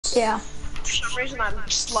Yeah. For some reason, I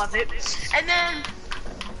just love it. And then,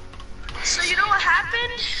 so you know what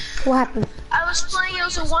happened? What happened? I was playing, it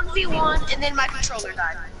was a 1v1, and then my controller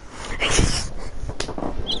died.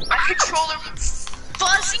 My controller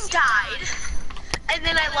fuzzing died, and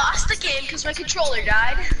then I lost the game because my controller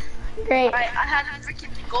died. Great. I had a freaking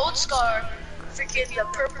gold scar, freaking the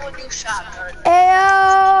purple new shotgun.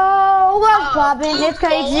 Ayo, what's poppin'? It's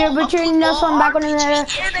Kayky, but you're not from back on the and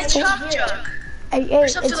a chug jug. Hey, Or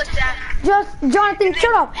something like that. Just Jonathan,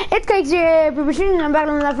 shut up. It's Kayky, and I'm back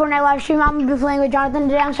on the Fortnite live stream. I'm gonna be playing with Jonathan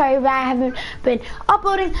today. I'm sorry, but I haven't been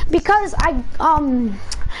uploading because I've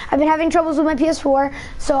been having troubles with my PS4,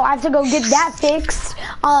 so I have to go get that fixed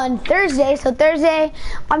on Thursday. So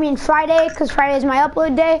Friday, because Friday is my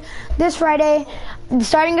upload day. This Friday,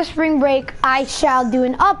 starting a spring break, I shall do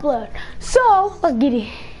an upload. So let's get it.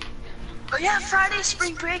 Oh yeah, Friday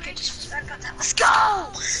spring break. I just forgot about that. Let's go!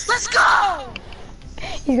 Let's go!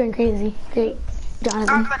 He's going crazy. Great, Jonathan.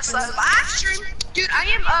 I'm about to start a live stream. Dude, I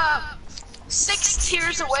am 6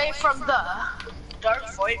 tiers away from the Dark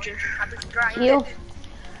Voyager. I've been grinding. You,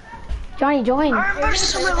 Johnny, join. I'm about to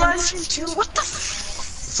start my live stream too. What the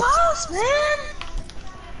fuck, man?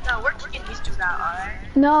 No, we're kicking these dudes out,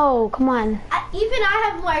 alright? No, come on. Even I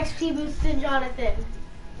have more XP boost than Jonathan.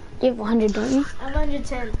 You have 100, don't you? I'm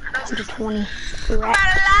 110. 120. I'm about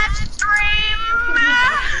to live stream.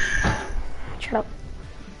 Shut up.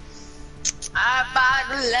 I'm about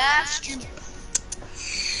to live stream.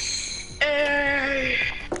 Hey.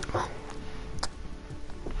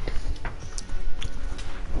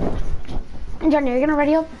 Johnny, are you gonna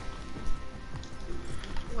ready up?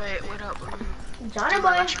 Wait, what up? Johnny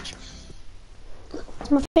boy.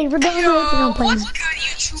 It's my favorite game. I'm playing. What's good,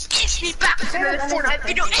 YouTube? It's me back with another Fortnite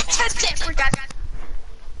video. It's today for guys.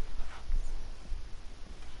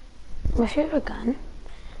 My favorite gun.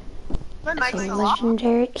 My mic It's a fell off.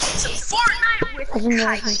 legendary. Some Fortnite with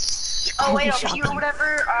Legendary. Kayky. Oh wait, if you or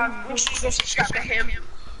whatever, make sure you guys subscribe to him.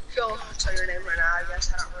 He'll tell your name right now, I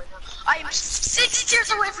guess. I don't really know. I am 6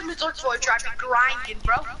 tiers away from the Dark Voyager. I've been grinding,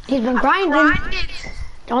 bro. He's been grinding.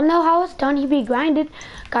 Don't know how it's done. He be grinded.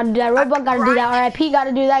 Gotta do that robot. Gotta do that RIP.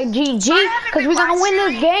 Gotta do that GG. Cause we gonna win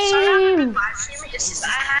this game. I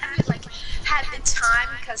haven't had the time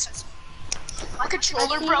because my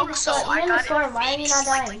controller broke, so I got it fixed.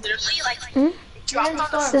 Literally, it dropped on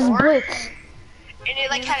the This floor, Blitz. and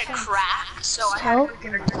it had a crack, so I had to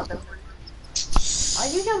get another one.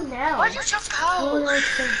 Why'd you jump now? Why'd you jump Oh, out? that's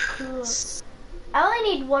so cool. I only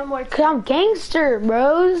need one more Cause I'm gangster,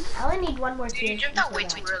 bros. I only need one more Dude, tier. you jumped out way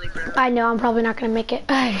too early, bro. I know. I'm probably not gonna make it.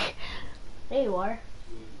 There you are.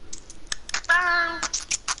 Um,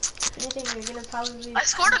 You think you're gonna probably... I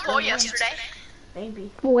scored a goal yesterday.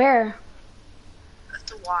 Maybe. Where? That's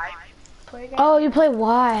the why. Play again. Oh, you play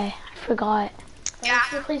Y. I forgot. Yeah.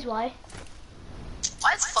 Please, why?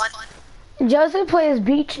 Why it's fun? Joseph plays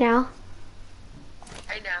beach now.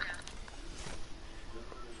 I know.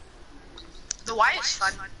 The Y is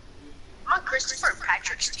fun. I'm on Christopher and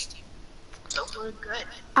Patrick's team. So we're good.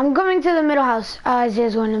 I'm going to the middle house.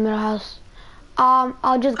 Isaiah's going to the middle house.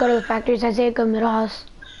 I'll just go to the factories. Isaiah, go middle house.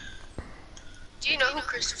 Do you know who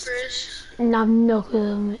Christopher is? No, I have no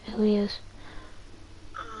clue who he is.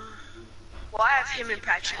 Well, I have him and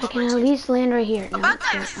Patrick I on can my at team. least land right here. No, About I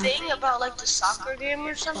that can't. thing about the soccer game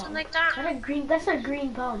or something like that? Kind of green. That's a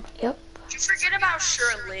green bump. Yep. Did you forget about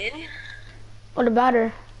Sherlyn? What about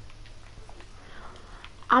her?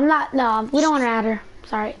 I'm not. No, we don't want to add her.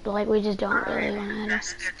 Sorry, but we just don't really want to add her.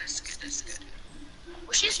 That's good, that's good, that's good.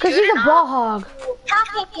 Well, she's Cause good she's a enough. ball hog.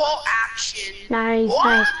 Purple ball action. Nice, What?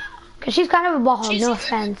 nice. Cause she's kind of a ball hog. She's No good.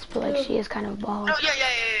 offense, but she is kind of a ball No, hog. yeah.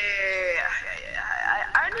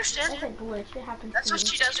 I understand. That's a glitch. It happens That's to what me.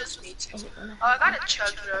 she does with me too. Oh, I got a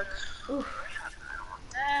chug jug. Oof.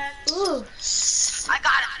 That. Ooh. I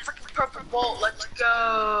got a freaking purple bolt. Let's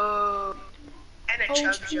go. And a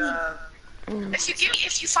chug jug.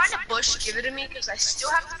 If you find a bush, give it to me because I still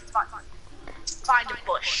have to find a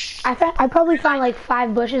bush. I probably found like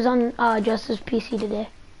 5 bushes on Justice's PC today.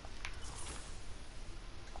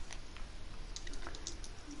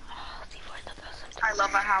 I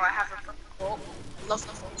love how I have a purple bolt. I love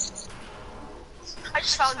the bolts. I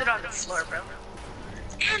just found it on the floor, bro.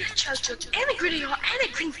 And a chug jug, and a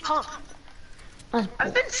green pump. That's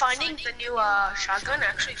I've been finding the new shotgun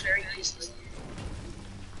actually very easily.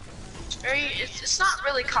 It's not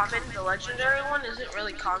really common. The legendary one isn't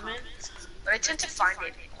really common, but I tend to find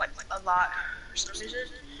it quite a lot for some reason.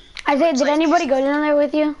 Isaiah, did anybody go down there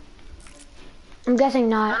with you? I'm guessing I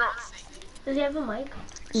not. don't think. Does he have a mic?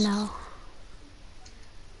 No.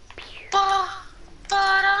 I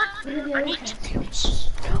What are the need other to do this.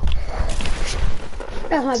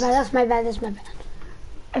 That's my bad. That's my bad. That's my bad.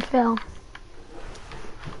 I fell.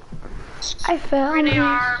 I fell. Green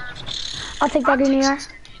AR. I'll take that green AR. I'm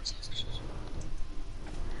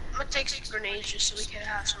gonna take some grenades just so we can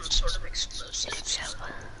have some sort of explosives.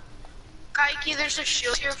 Kayky, there's a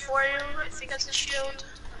shield here for you. I think that's a shield.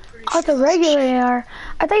 Oh, it's a regular AR.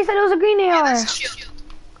 I thought you said it was a green Yeah, AR. that's a shield.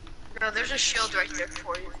 No, there's a shield right there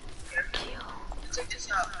for you. Yeah. Check this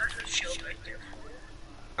out. There's a shield right there.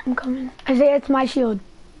 I'm coming. I say it's my shield.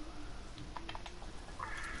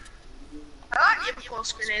 I like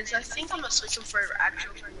impulse grenades. I think I'm gonna switch them for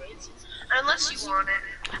actual grenades. Unless you want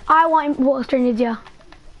it. I want impulse grenades, yeah.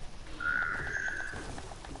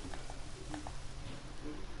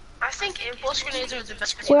 I think impulse grenades are the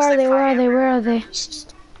best grenades. Where are they? Where are they? Where are they?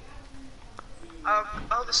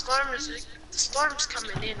 Oh, the storm's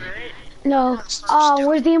coming in, right? No. Oh,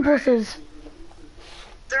 where's the impulses?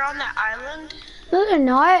 They're on that island. No, they're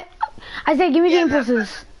not. I say, give me the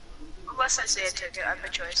impulses. Unless I say it took it, I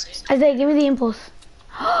bet you I say it. I say, give me the impulse.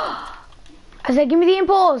 I say, give me the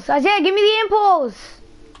impulse. I say, give me the impulse.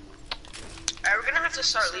 Alright, we're gonna have to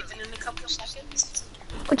start leaving in a couple seconds.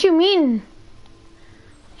 What you mean?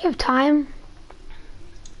 You have time.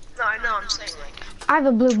 No, I know, I'm saying like... I have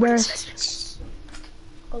a blue 20 burst. seconds.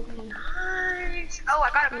 Okay. Nice. Oh, I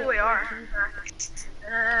got a blue AR.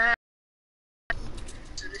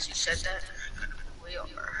 So this you said that. We are.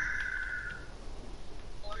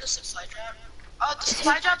 Or the supply drop. Oh, the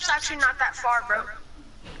supply drop's actually not that far, bro.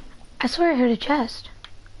 I swear I heard a chest.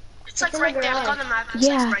 It's like right there. Look on the map. It's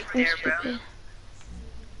Yeah. like right there, bro.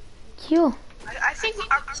 Q. I think,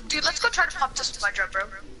 dude, let's go try to pop the supply drop, bro.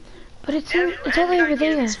 But it's And it's we only gotta over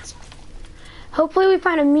get there. it. Hopefully we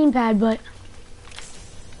find a meme pad, but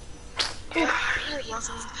Yeah, I really love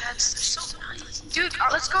those pads. They're so nice. Dude,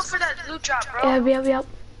 let's go for that loot drop, bro. yep.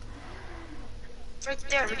 Right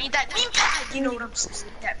there. We need that meme pad. You know what I'm saying?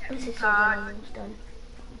 That This meme is so pad. almost done.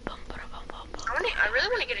 I really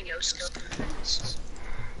want to get a ghost scope.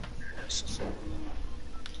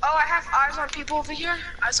 Oh, I have eyes on people over here.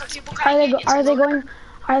 Eyes on people. Are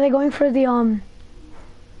they going for the No.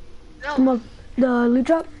 the loot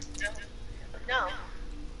drop? No.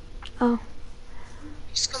 Oh.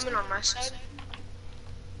 He's coming on my side.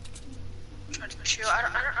 I'm trying to push you.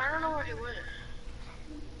 I don't know where he went.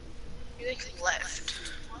 I think he left.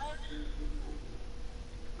 What?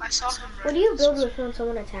 I saw him. What do you build with when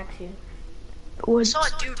someone attacks you? I Wood. saw a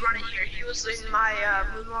dude running here. He was in my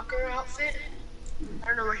Moonwalker outfit. I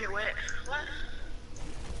don't know where he went. What?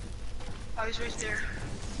 Oh, he's right there.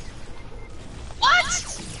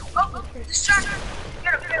 What? Oh, distract him.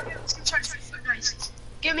 Get him. Let's go try to fight. Nice.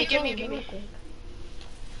 Give me.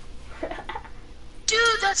 Dude,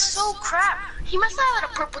 that's so crap. He must have had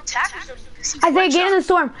a purple tag or something. I say get in the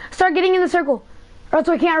storm. Start getting in the circle. Or else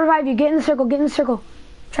we can't revive you. Get in the circle.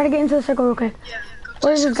 Try to get into the circle real quick. Yeah,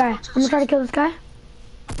 Where's this guy? I'm gonna try to kill this guy.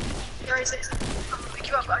 Where is it? I'm gonna pick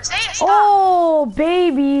you up. Isaiah, stop. Oh,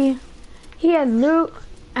 baby. He had loot,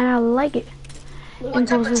 and I like it. What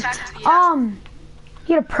type of tag did he have?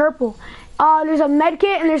 He had a purple. There's a med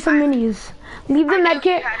kit and there's some minis. Leave the I med knew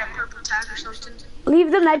kit. he had a purple tag or something.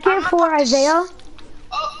 Leave the med kit for Isaiah.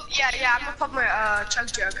 Oh, yeah, I'm gonna pop my chug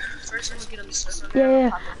jug. First, I'm gonna get on the circle.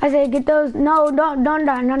 Yeah. Isaiah, get those. No, don't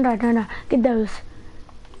die. Get those.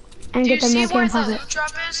 And Do you get the see med kit where and the pop loot it.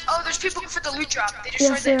 drop is? Oh, there's people for the loot drop. They destroyed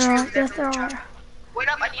Yes, there that tree are. over there Yes, for there the loot are. drop. Wait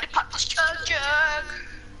up, I need to pop this chug jug.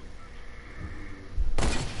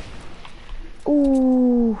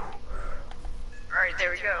 Ooh. Alright,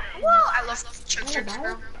 there we go. Whoa, I love chug jugs,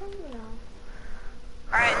 bro.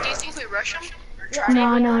 Alright, do you think we rush them? Or try to?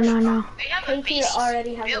 No. They have a Kayky base.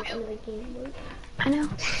 already has built. like in the game mode. I know.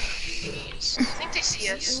 Jeez. I think they see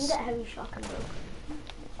You us. need that heavy shotgun, bro.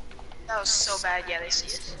 That was so bad. Yeah, they see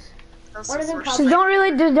us. That was One the of them worst. probably-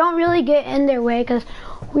 Just don't really get in their way, cause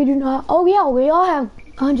we do not. Oh yeah, we all have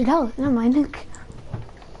 100 health. Never mind.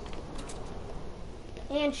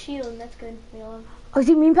 And shield, that's good. We all have. Oh, is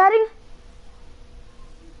he meme padding?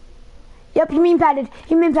 Yep, he meme padded. Yep,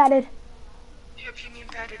 he mean patted.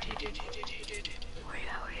 He did. Where you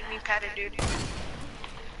at? He mean patted, dude.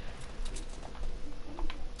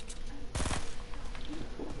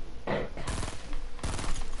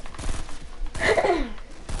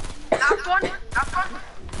 Knocked one.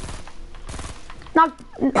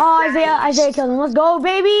 Oh, Isaiah killed him. Let's go,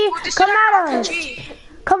 baby. Ooh, this Come is at our us. RPG.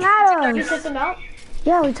 Come at You us. took them out?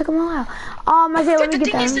 Yeah, we took them all out. Isaiah, let The me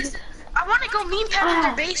get thing is, that. this, I want to go meme pad in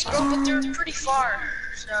their base, bro, but they're pretty far.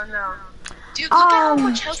 So no. Dude, look at how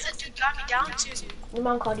much health that dude got me down to. Your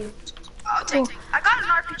mom called you. I'll take it. I got an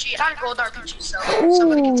RPG. I got a gold RPG, so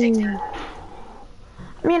somebody can take that.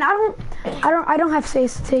 I mean, I don't have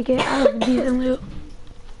space to take it. I have decent loot.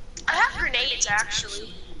 grenades,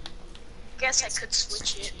 actually. Guess I could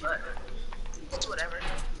switch it, but it's whatever.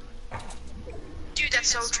 Dude, that's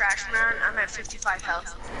so trash, man. I'm at 55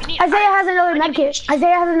 health. Isaiah has another medkit.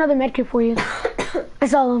 Isaiah has another medkit for you. I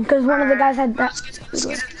saw him because one of the guys had that. Let's get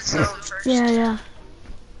into the zone first. Yeah.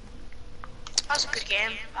 That was a good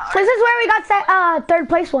game. This is where we got set, third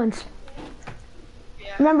place once.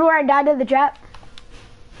 Yeah. Remember where I died to the trap?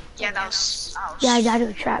 Yeah, that was Yeah, I died to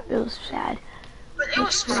the trap. It was sad. But it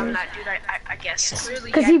was smart on that dude, I guess.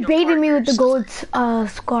 Because he baited me with the gold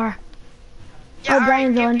scar. Yeah, Oh,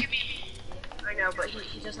 Brian's on. I know, but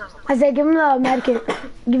he does not have Isaiah, give him the medkit.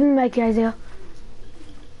 Give him the medkit, Isaiah.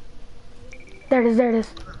 There it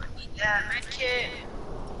is. Yeah, medkit.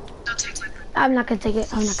 Don't take my. I'm not gonna take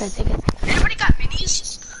it. Anybody got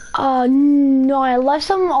minis? No, I left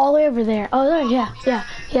some all the way over there. Oh, there, yeah,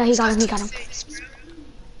 he got him.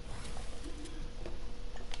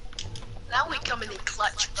 Now we coming in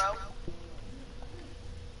clutch, bro.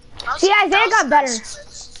 See, Isaiah got better.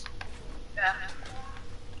 Yeah.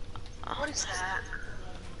 What is that?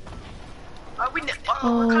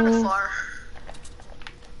 We're kind of far.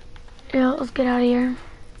 Yeah, let's get out of here.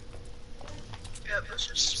 Yep, let's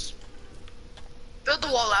just build the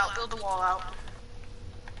wall out.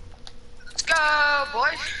 Let's go,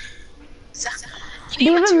 boy. Do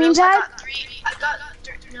you have a meme pad?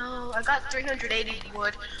 I got 380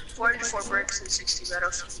 wood, 404 bricks, and 60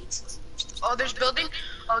 metal sheets. Oh, there's building.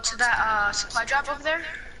 Oh, to that supply drop over there.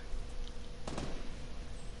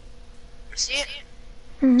 See it?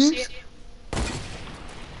 See it?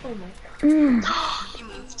 Oh my god. He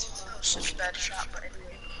moved. That was such a bad shot, but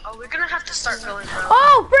anyway. Oh, we're gonna have to start going now.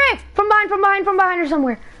 Oh, frick! From behind or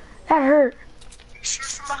somewhere. That hurt. Sure,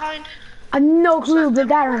 from behind? I have no clue, but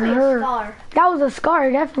that hurt. Scar. That was a scar,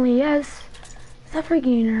 definitely, yes. That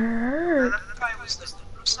freaking hurt. That probably was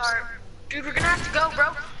I'm sorry. Dude, we're gonna have to go,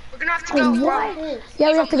 bro. We're gonna have to go, bro. What?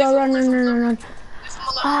 Yeah, we have to go. Run.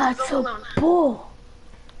 Ah, it's so bull.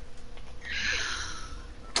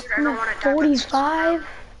 Dude, I don't wanna die. 45.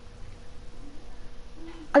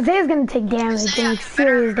 Isaiah's gonna take damage, like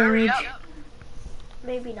serious damage.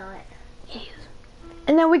 Maybe not.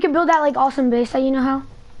 And then we can build that like awesome base that you know how.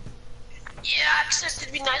 Yeah, except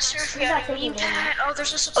it'd be nicer if we had a meme pad. Oh,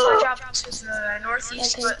 there's a supply drop to the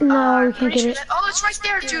northeast, but no, we can't get it. Oh, it's right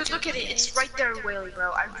there, dude. Look at it. It's right there in Whaley,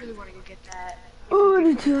 bro. I really want to go get that. Oh, I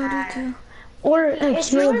do too. Or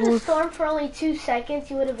if you were in the storm for only 2 seconds,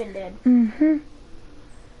 you would have been dead.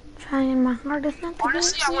 Trying my hardest not to.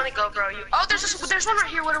 Honestly, I want to go, bro. Oh, there's one right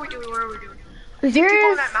here. What are we doing? Are you serious? People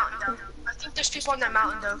on that mountain, though. I think there's people on that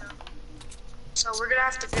mountain, though. So we're gonna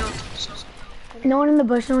have to build. So. No one in the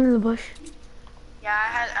bush. Yeah,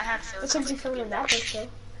 I had a feeling. There could be someone in that bush, though.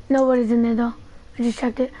 Nobody's in there though. I just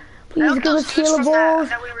checked it. Please give us healables.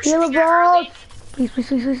 Healables.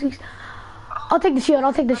 Please. I'll take the shield.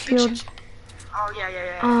 Oh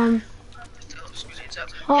yeah.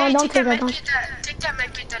 Oh, hey, don't take that. Take that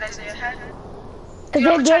medkit that Isaiah had.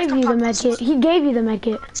 Isaiah gave you the medkit. He gave you the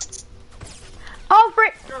medkit. Oh,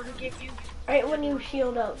 frick! No, he gave you. Right when you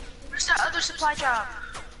shield up. Where's that other supply drop?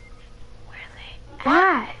 Where are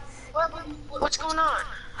they at? What's going on?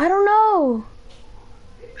 I don't know.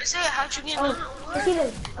 Isaiah, how'd you get in?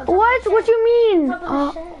 What you mean?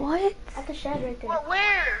 What? At the shed right there. What,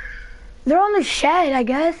 where? They're on the shed, I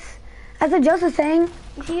guess. That's what Joseph's saying.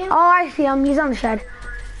 You see him? Oh, I see him. He's on the shed.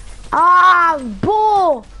 Ah,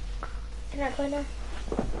 bull! Can I play now?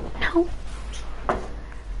 No.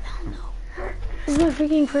 This is my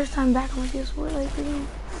freaking first time back on this. What, like, freaking...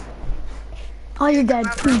 Oh, he's dead.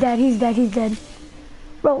 He's dead.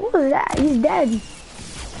 Bro, what was that? He's dead.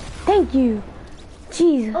 Thank you.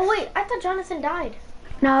 Jesus. Oh wait, I thought Jonathan died.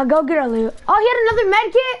 Nah, go get our loot. Oh, he had another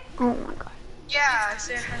med kit? Oh my god. Yeah,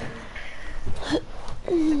 Isaiah had...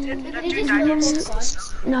 Did he just kill the whole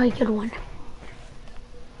squad? No, he killed one.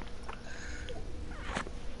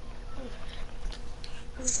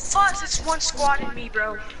 Fuzz, it's one squad in me,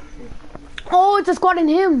 bro. Oh, it's a squad in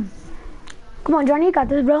him. Come on, Johnny, you got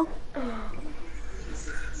this, bro.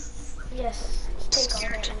 Yes. Take all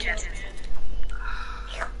that.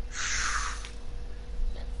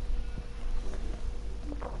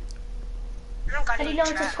 How do you know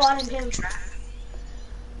it's a squad in him?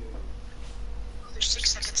 There's 6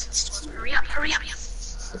 seconds to the storm. Hurry up.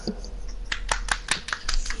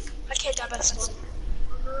 I can't die by the storm.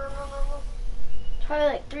 Probably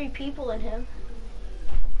like 3 people in him.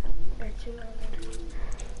 Or 2 of them.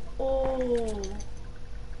 Oh.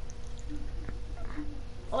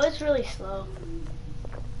 Oh, it's really slow.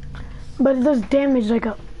 But it does damage like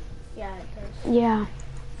a... Yeah, it does. Yeah.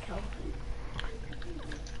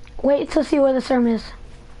 Wait to see where the serm is.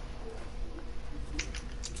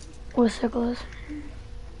 What a circle is.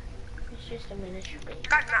 It's just a miniature base.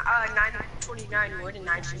 Got 929 wood and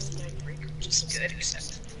 959 brick, which is good,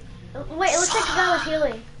 except... Wait, it looks like the guy was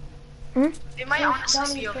healing. It might Down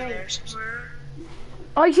honestly be the over crate. there somewhere.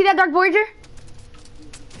 Oh, you see that Dark Voyager?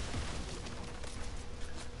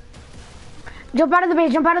 Jump out of the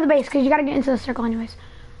base, because you gotta get into the circle anyways.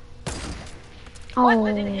 What? Oh,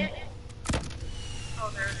 I didn't hit. Oh,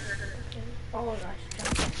 there. Oh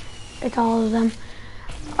gosh. it's all of them.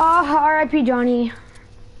 Oh, R.I.P. Johnny.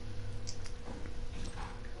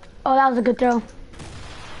 Oh, that was a good throw.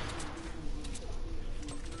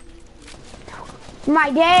 My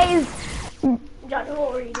days. Johnny,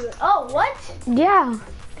 what were you doing? Oh, what? Yeah.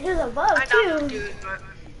 He was above I know, too. dude, but...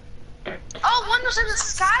 Oh, one was in the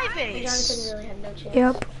sky base. Jonathan really had no chance.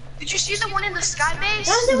 Yep. Did you see the one in the sky base?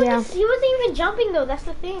 Jonathan, Yeah. he wasn't even jumping though. That's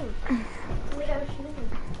the thing.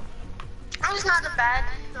 That was not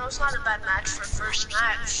a bad match for first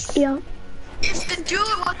match. Yep. If the dude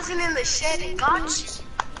wasn't in the shed, it got you.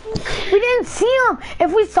 We didn't see him.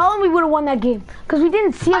 If we saw him, we would have won that game. Because we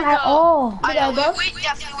didn't see him at all. I know, we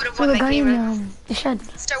definitely would have won The that guy game. in the shed.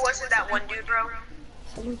 If there wasn't that one dude, bro.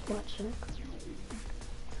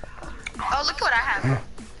 Oh, look what I have.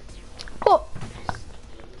 Oh.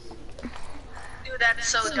 Dude, that's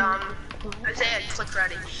so dumb. Isaiah, click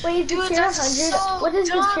ready. Wait, Dude, tier that's 100? so What is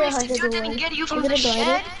the dumb. tier If the 100 dude didn't one? get you from Is it the a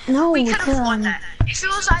shed, No, we it's could have won that. If it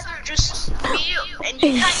was either just me and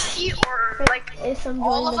you, Kayky, or like It's some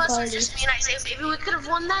all join of the us, or party. just me and Isaiah, maybe we could have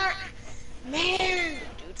won that. Man,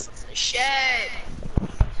 dude from the shed.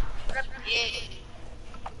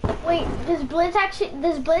 Yeah. Wait, does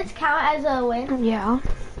Blitz count as a win? Yeah.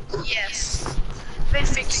 Yes. They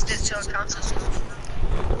fixed it so it counts as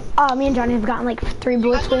one. Me and Johnny have gotten like 3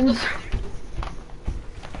 Blitz wins.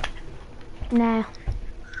 Nah.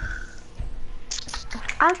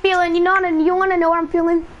 I'm feeling, you wanna know what I'm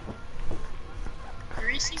feeling?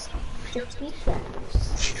 Greasy? 60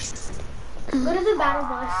 seconds. Go to the battle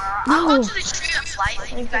bus. I'll No. go to the tree of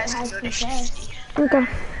life and you guys can go to Shifty. Okay.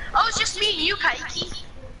 Oh, it's just me and you, Kayky.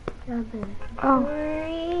 Oh.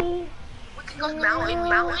 3. We can go mountain. You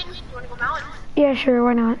wanna go mountain? Yeah, sure,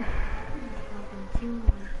 why not? Dude,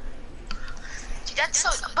 that's so,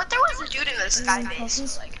 but there was a dude in the sky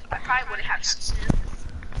base. Like, I probably wouldn't have seen him.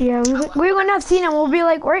 Yeah, we wouldn't have seen him. We'll be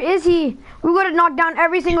like, where is he? We would have knocked down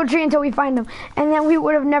every single tree until we find him. And then we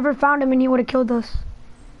would have never found him and he would have killed us.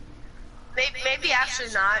 Maybe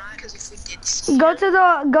actually not, because if we did see Go him, to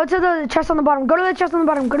the chest on the bottom. Go to the chest on the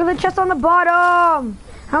bottom. Go to the chest on the bottom.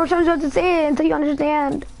 How much times do you have to say it until you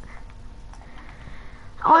understand?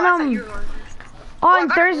 oh, I thought you were going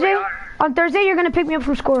On I Thursday, really on Thursday you're gonna pick me up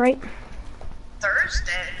from school, right?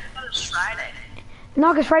 Thursday. I thought it was Friday.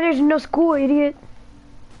 No, cause Friday's no school, idiot.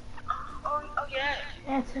 Oh yeah.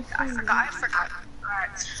 That's I forgot.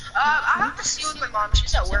 Alright. I have to see with my mom.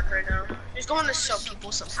 She's at work right now. She's going to show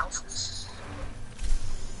people some houses.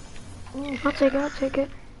 I'll take it.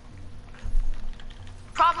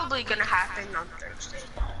 Probably gonna happen on Thursday.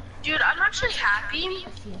 Dude, I'm actually happy.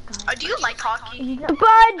 Do you like hockey?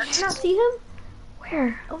 Bud! Did you not see him?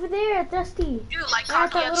 Where? Over there at Dusty. Do you like Yeah,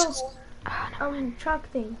 hockey that at little- school? Truck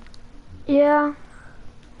thing. Yeah,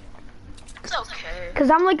 It's okay.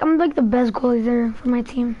 cause I'm like the best goalie there for my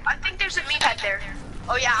team. I think there's a meathead there.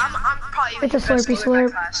 Oh yeah, I'm probably It's a the best slurpy goalie in my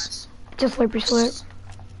slurp. class. Just slurpy slurp.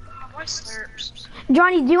 Why slurps?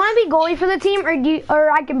 Johnny, do you want to be goalie for the team,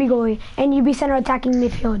 or I can be goalie and you be center attacking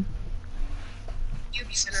midfield? You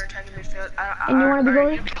be center attacking midfield. And you wanna be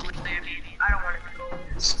goalie? You be goalie, baby. I don't want to be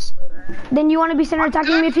goalie. This is so bad. Then you want to be center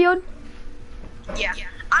attacking midfield? Yeah.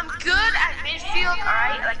 I'm good at midfield,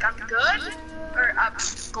 alright? Like, I'm good. Or,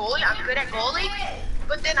 goalie. I'm good at goalie.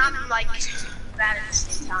 But then I'm, like, bad at the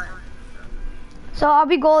same time. So I'll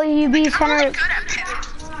be goalie, you be I'm center. really good at penalty.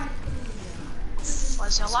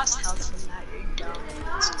 Was I lost health from that? You're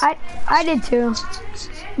dumb. I did too.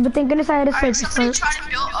 But thank goodness I had a Alright, slurpy somebody slurp. try to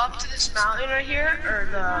build up to this mountain right here. Or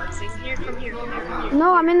the thing here. Come here.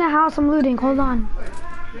 No, I'm in the house. I'm looting. Hold on.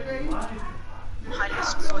 Hide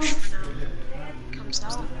this bush for now. Comes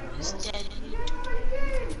out. He's dead.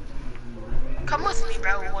 Come with me,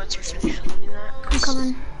 bro, once you're finished doing that. I'm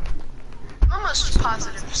coming. I'm almost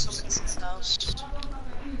positive somebody's in the house.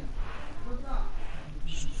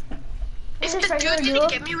 If the dude didn't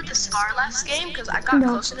get me with the scar last game, because I got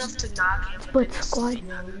close enough to knock him. Split squad.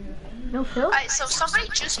 No Phil? Alright, so somebody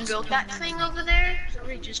just built that thing over there.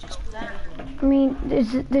 Somebody just built that. I mean,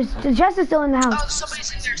 the chest is still in the Oh, house.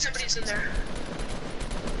 somebody's in there.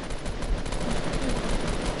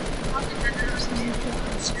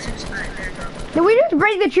 Did we just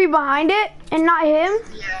break the tree behind it and not him?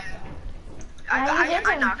 Yeah.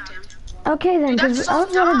 I knocked him. Okay then, Dude, because that's I so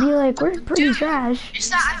was gonna be dumb. like, we're pretty Dude, trash. it's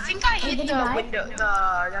that I think I hit did he the die? window,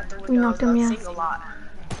 not the We window, knocked him, the yeah. thing a lot.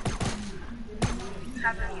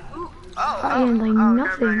 Have any loot? I had, like, never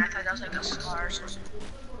nothing. mind. I thought that was like a scar or something.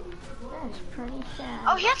 That's pretty sad.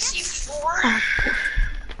 Oh, he had C4? Oh,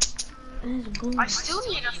 That's blue. I still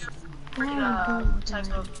need a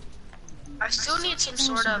type of. I still need some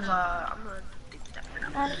sort of. I'm gonna think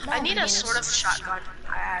that. I need a sort of shotgun.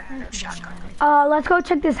 I have no shotgun. let's go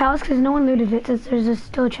check this house because no one looted it. Since there's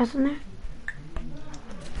still a chest in there.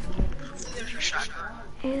 There's a shotgun.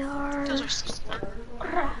 AR. Those are C4.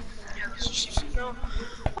 Yeah, those are C4. No.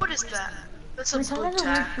 What is that? That's a blue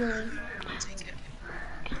tag. I'll take it.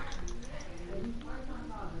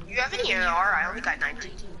 You have any AR? I only got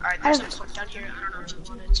 19. Alright, there's some pump down here. I don't know if you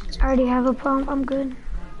want it. I already have a pump. I'm good.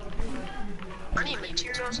 I need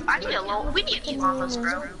materials. I need a loan. We need llamas,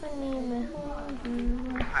 bro.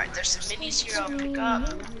 Alright, there's some minis here I'll pick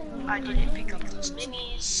up. I didn't pick up those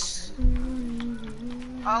minis.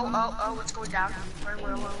 Oh, it's going down. Where?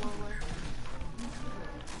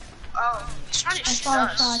 Oh, he's trying to shoot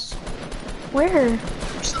us. Where?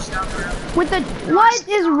 We're so down, bro. With the what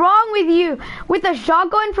is wrong with you? With the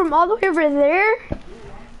shotgun from all the way over there?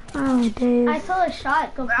 Oh, dude. I saw a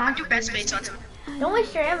shot go I'm gonna past do best mates on him. Don't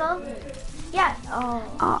waste your ammo. Yeah. Oh.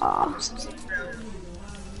 Aw.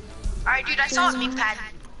 Alright, dude, I saw a meme pad.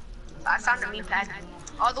 I found a meme pad.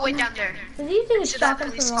 All the way down there. Is he using a To that shotgun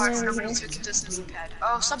police from all car, over nobody here? took this meme pad.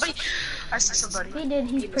 Oh, somebody. I see somebody. He did.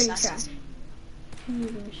 He's He was pretty assassin. trash. He's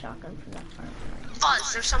using a shotgun from that far.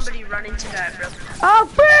 Fuzz, there's somebody running to that, bro. Oh,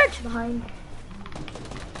 frick! Behind.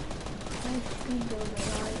 Nice speed build,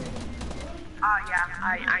 Yeah,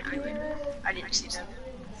 I knew it. I didn't see them.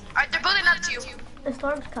 Alright, they're building up to you. The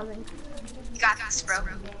storm's coming. You got this, bro.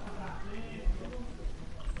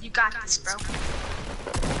 You got this, bro.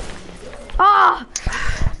 Ah!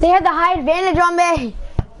 They had the high advantage on me.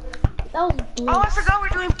 That was blue. Oh, I forgot we're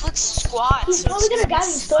doing blitz squads. He's so probably it's gonna die in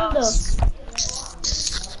be storm though. us.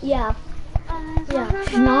 Yeah. Yeah.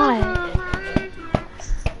 She's not.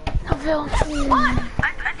 No, Phil. What?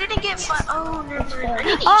 I didn't get fun. Oh, never mind. I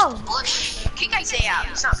need to Oh. use the bush. Kick Isaiah out.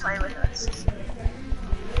 He's not playing with us.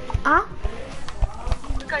 Huh?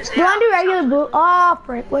 Kick Isaiah You out. want to do regular blue? Oh,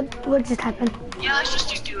 frick. What just happened? Yeah, let's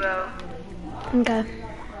just do duo. Okay.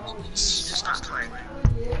 Just not playing.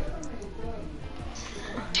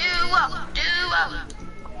 Duo.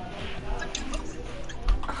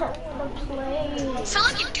 I wanna play. I feel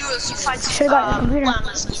like in duos you find Should've got the computer.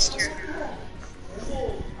 llamas easier.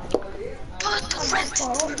 Put the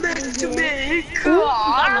red to me.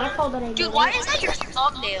 God. Dude, why is that your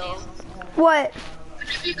thumbnail? What?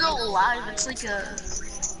 If you go live, it's like a.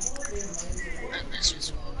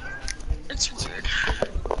 It's weird.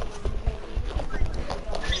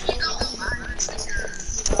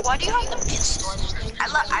 Why do you have the pistol?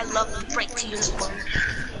 I love the break to uniform.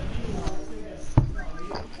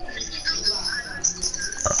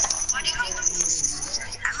 Why do you have the pistol?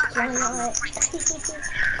 I love the break to uniform.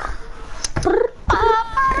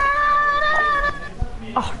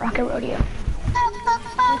 Oh, Rocket Rodeo.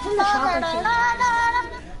 What's in the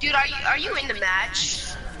shotgun? Dude, are you in the match?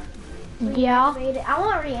 Yeah. I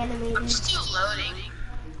want reanimated. I'm still loading.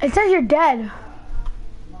 It says you're dead.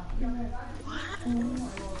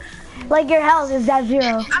 Like your health is at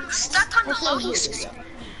 0. I'm stuck on the loading screen.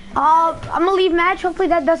 I'm gonna leave match. Hopefully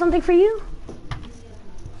that does something for you.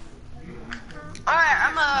 Alright,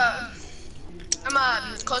 I'm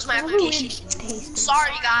close my application.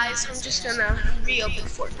 Sorry guys, I'm just gonna reopen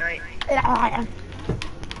Fortnite. I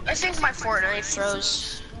think my Fortnite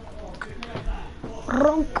froze.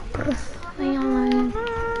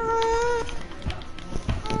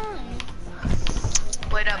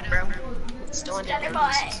 Wait up, bro. Still in there.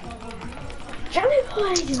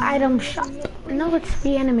 Item shop. No, it's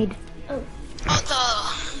reanimated. Oh,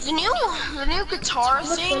 the new guitar How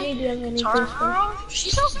much money thing. do you have in Guitar your girl.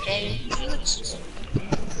 She's okay. She looks.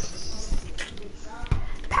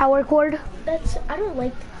 Power cord. I don't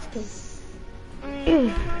like this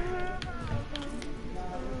Ew.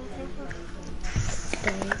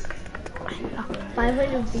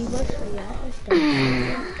 500 V-Bucks for that. That's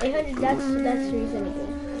dumb. 800, that's reasonable.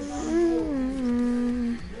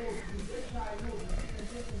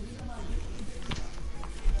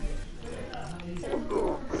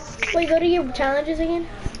 Wait, go to your challenges again?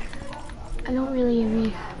 I don't really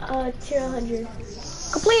agree. Tier 100.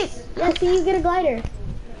 Complete. Yeah, see, you get a glider.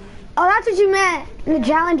 Oh, that's what you meant in the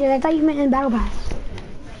challenges. I thought you meant in the battle pass.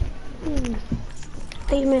 I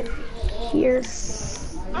thought you meant here.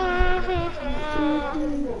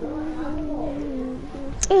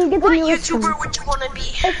 Hey, get the What newest one. YouTuber would you want to be?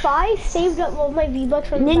 If I saved up all my V-Bucks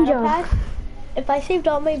from the Ninja. Battle Pass, if I saved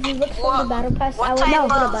all my V-Bucks from the Battle Pass, I What would type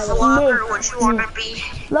not of buy vlogger Myth. would you want to be?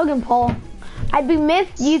 Logan Paul. I'd be Myth,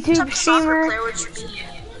 What YouTube type of soccer streamer, player would you be?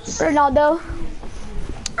 Ronaldo.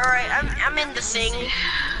 Alright, I'm in the thing.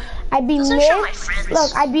 I'd be Those are some of my Myth. friends.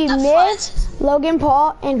 Look, I'd be The Myth, Logan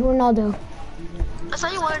Paul, and Ronaldo. I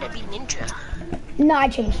thought you wanted to be Ninja. No, I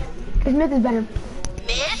changed. Because Myth is better.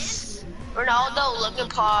 Myth, Ronaldo, Logan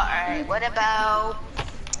Paul. Alright, what about...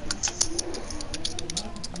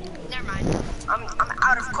 Never mind. I'm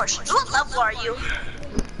out of questions. What level are you?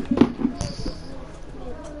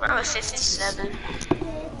 I'm a 57.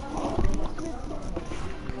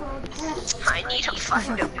 I need to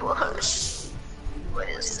find a bush. What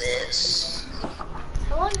is this?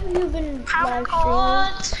 How long have you been Power live streaming?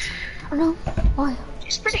 cord. I don't know. Why?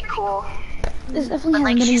 She's pretty cool. This But definitely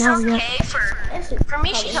like, hasn't been she's an hour yet. okay for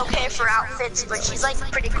me, she's okay for outfits, but she's like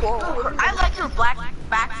pretty cool. I like her black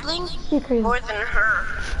back bling You're crazy. more than her.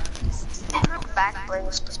 Her back bling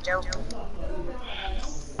is dope.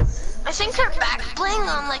 I think her back bling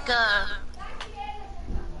on like a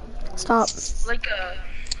Stop. what's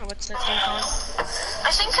that thing called?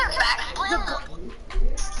 I think her back bling.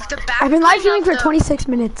 The back I've been live bling streaming for of the- 26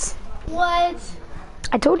 minutes. What?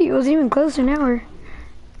 I told you it was even close to an hour.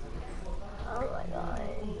 Oh my god.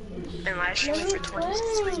 Been live streaming for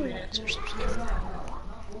 23 minutes or something.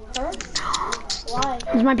 Huh? Why?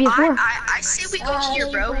 It's my PS4. I say we go here,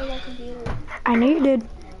 bro. Play that computer. I know you did.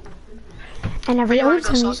 And every You other wanna go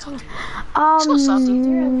time salty?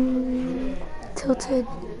 you Let's go Tilted.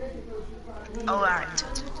 Oh, alright.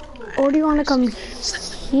 Or do you want to come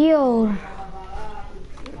heal?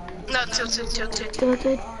 No, tilted.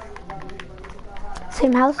 Tilted.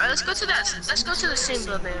 Same house? Alright, let's go to that. Let's go to the same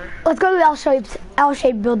building. Let's go to the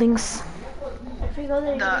L-shaped buildings. If we go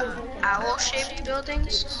there, The owl-shaped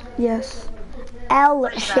buildings. Yes.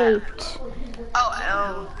 L-shaped.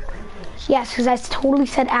 Oh. Yes, because I totally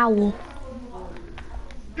said owl.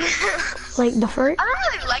 Like the fur? I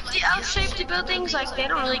don't really like the L-shaped buildings. Like they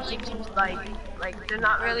don't really give you like they're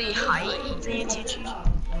not really height advantage.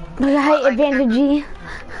 Look at height advantage.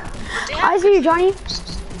 They I have see you, Johnny.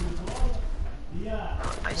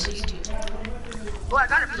 I see you too. Oh, I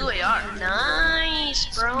got a blue AR.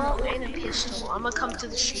 Nice, bro. And a pistol. I'm gonna come to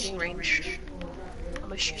the shooting range. I'm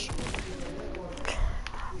gonna shoot.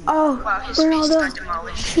 Oh, Wow, his face got Ronaldo.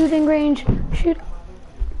 demolished. Shooting range. Shoot.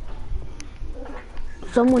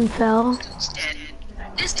 Someone fell. He's dead.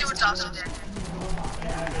 This dude's also dead.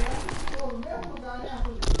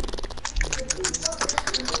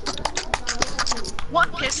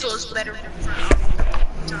 What pistol is better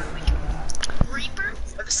than Reaper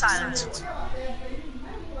or the Silence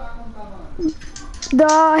one? The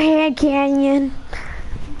Hand Canyon.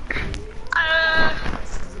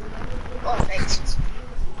 Oh, thanks.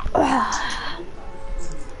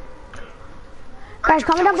 Guys,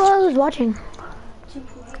 comment down below who's watching.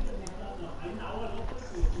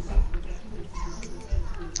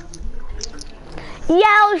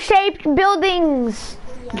 Yell-shaped buildings.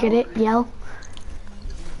 Get it? Yell.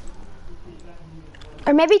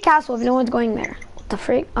 Or maybe castle if no one's going there. What the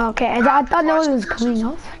freak? Okay, I thought no one was coming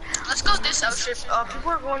up. Let's go this L-ship.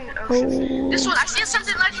 People are going L-ship. This one, I see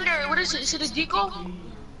something legendary. What is it? Is it a deagle?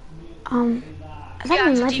 I thought Yeah, it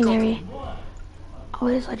was it's a deagle. legendary. Oh,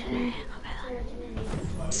 it is legendary.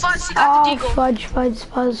 Fuzz, he got the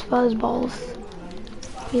deagle. Fuzz balls.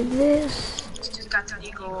 Get this. Just got the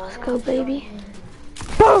deagle. Let's go, baby.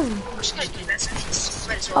 Boom! I'm just gonna do this.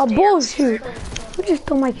 Might as well Oh, dance. bullshit. Who just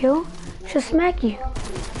stole my kill? Should smack you.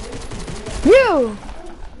 You!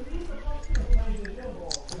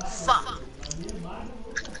 Fuck.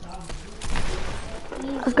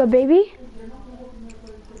 Let's go, baby.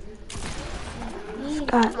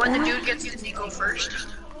 Got When the that. dude gets the deagle first.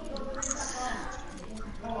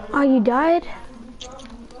 Oh, you died?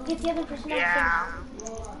 get the other person out Yeah.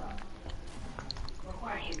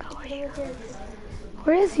 Where are you going? there.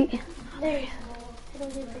 Where is he? There. I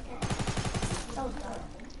don't think I can. Oh,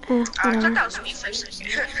 Eh, I whatever. thought that was me for a second.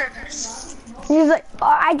 He's like, oh,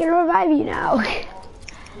 I can revive you now.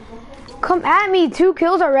 Come at me, 2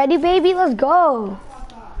 kills already, baby. Let's go.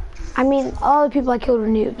 I mean, all the people I killed were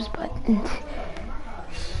noobs, but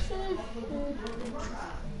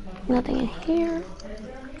nothing in here.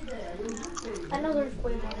 I know there's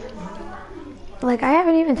way more. Like, I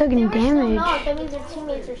haven't even taken any They were still damage. not. That means their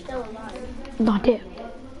teammates are still alive. Not it.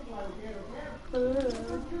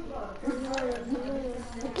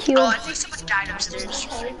 Cute. Oh, I think someone died upstairs.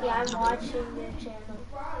 Kayky, I'm watching your channel.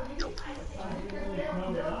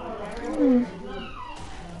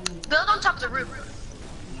 Build on top of the roof.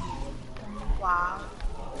 Wow.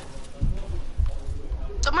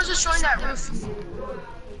 Someone's destroying that roof.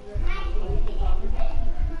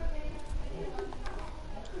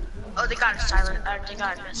 Oh, they got a silent. They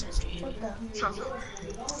got an SMG.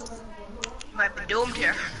 Might be doomed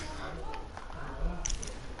here.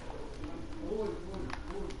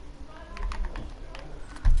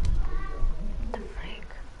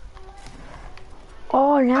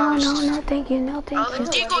 Oh no, no, thank you, no, thank you. Oh, the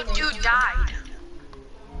Deagle dude died.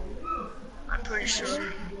 I'm pretty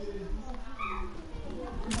sure.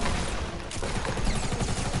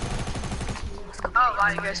 Oh, wow,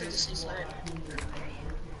 you guys have the same side.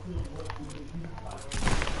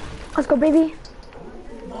 Let's go, baby.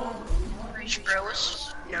 Reach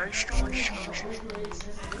bros. Nice.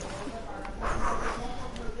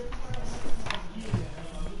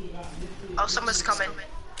 Oh, someone's coming.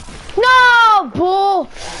 No, bull!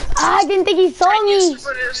 I didn't think he saw me.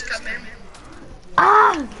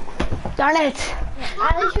 Ah, darn it.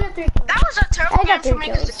 That was a terrible game for me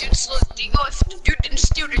because the dude stole the Deagle. If the dude didn't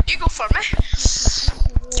steal the Deagle from me,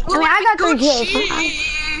 I mean, I got 3 kills.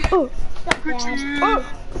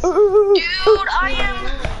 Dude, I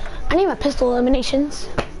need my pistol eliminations.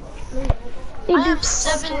 I am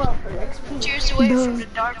 7 tiers away from the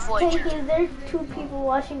Dark Voyager. Kayky, is there 2 people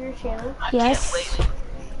watching your channel? Yes.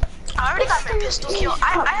 I already got my pistol kill.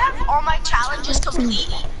 I have all my challenges complete,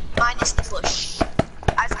 minus the bush.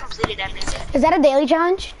 I've completed everything. Is that a daily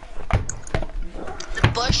challenge? The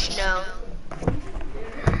bush, no.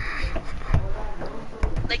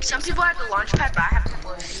 Like, some people have the launch pad, but I have the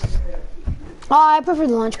bush. Oh, I prefer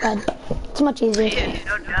the launch pad. It's much easier. Yeah,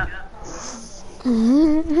 no doubt.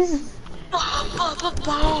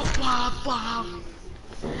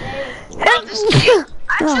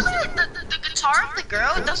 Actually, the guitar of the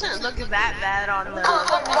girl doesn't look that bad on the.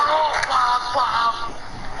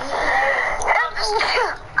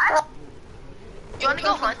 You wanna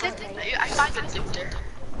go hunt it? I find it looped.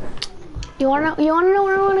 You wanna know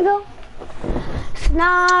where I wanna go?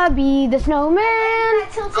 Snobby the snowman.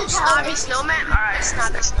 Oh, Snobby Snowman? Alright,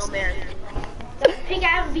 Snobby Snowman. The pig I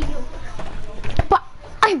have you.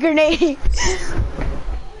 A grenade.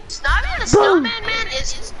 Snobby the Snowman, man,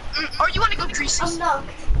 is. Or you wanna go Greasy? I'm knocked.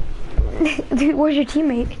 Dude, where's your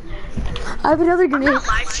teammate? I have another grenade. I'm not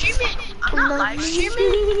live streaming. I'm not live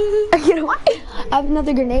streaming. You know what? I have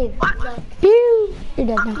another grenade. What? Pew! You're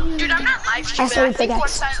dead now. Dude, I'm not live streaming. I think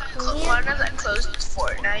once I closed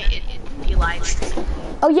Fortnite, it'd be live streaming.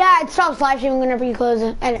 Oh yeah, it stops live streaming whenever you close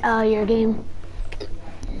it at your game.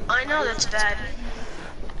 I know, that's bad.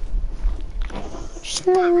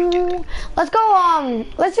 Let's go,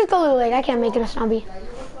 let's just go to the lake. I can't make it a zombie.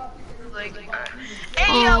 Like,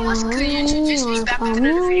 hey yo, what's good YouTube? Just me back with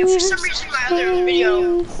another video. For some reason my other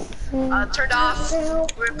video turned off. We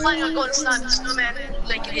were planning on going to Snowman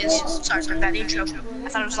like it is. Sorry for that intro. I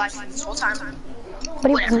thought it was live this whole time.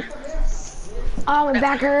 Whatever. Oh, my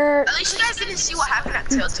back hurt. At least you guys didn't see what happened at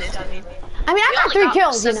Tilted. I got 3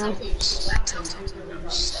 kills, you know. That's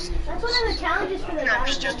one of the challenges for the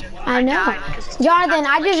I know. Jonathan,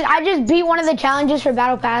 I just beat one of the challenges for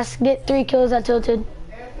Battle Pass. Get 3 kills at Tilted.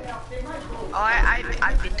 Oh,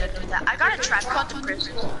 I've been done with that. I got a trap called the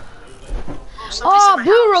prison. Oh,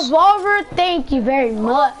 blue revolver, thank you very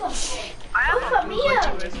much. I have a blue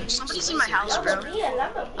hunting. Somebody's in my house, bro.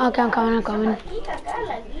 Okay, I'm coming. I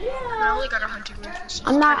only got a hunting rifle.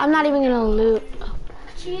 I'm not even gonna loot.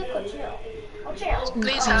 Please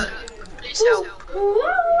help. Please help.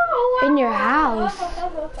 In your house.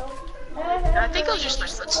 I think it was just my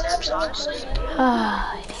footsteps, honestly.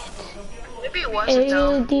 Maybe it wasn't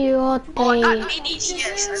though. Oh, I got minis,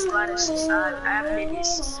 yes, I'm glad I have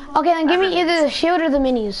minis. Okay, then give me either the shield or the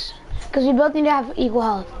minis. Because we both need to have equal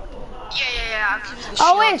health. Yeah, I'll give you the shield.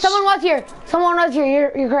 Oh wait, someone was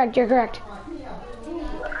here. You're correct.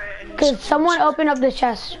 Because someone opened up the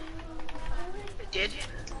chest. It did?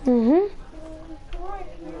 Mm-hmm.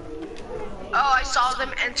 Oh, I saw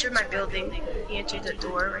them enter my building. He entered the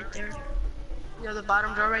door right there. You know the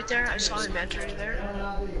bottom door right there? I saw him entering there.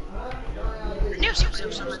 I knew somebody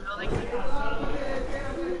was in my building.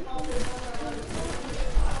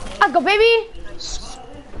 Let's go, baby! Nice.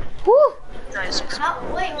 Woo! Nice.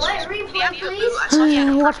 Wait, what? Replay, please? I saw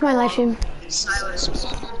you. Watch my live stream. Silas.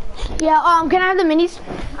 Yeah, can I have the minis?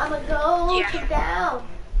 I'ma go sit down.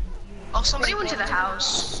 Oh, somebody went to the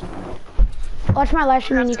house. Watch my live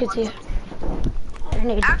stream and you can see it.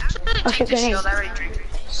 Grenade. Actually, Oh, take shit, the grenade. shield. I already drank it.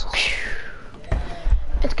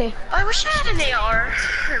 It's okay. I wish I had an AR.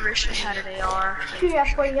 I wish I had an AR.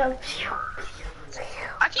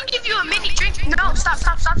 I can give you a mini drink. No, stop.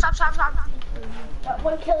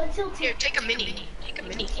 One kill until 2. Here, take a mini. Take a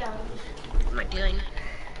mini. What am I doing?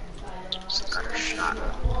 Just got a shot.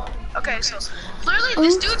 Okay, so clearly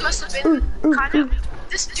this dude must have been kind of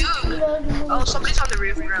this dude. Oh, somebody's on the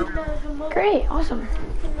roof, bro. Great, awesome.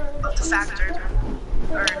 Of the factory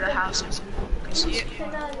or the house. Can you see it?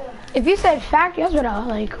 If you said factory, I was gonna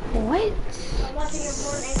like, what?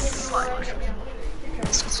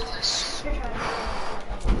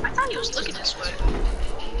 I thought he was looking this way.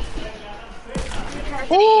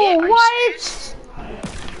 Oh, what?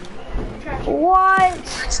 What?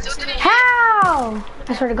 Still didn't hit. How?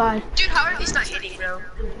 I swear to God. Dude, how are these not hitting, bro?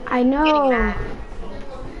 I know.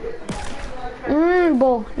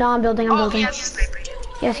 Bull. No, I'm building. I'm Oh, building. he has a sniper.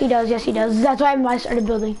 Yes, he does. Yes, he does. That's why I started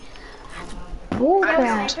building. Bull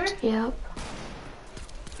crap. Yep.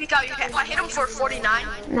 Peek out your head. I hit him for 49.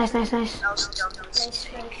 Nice, nice, nice. That was dumb.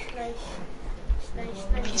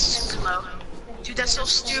 He's slow. Dude, that's so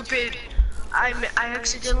stupid. I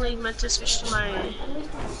accidentally meant to switch to my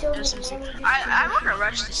SMC. I want to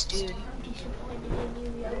rush this dude.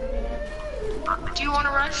 Do you want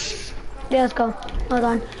to rush? Yeah, let's go. Hold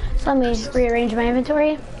on. So let me rearrange my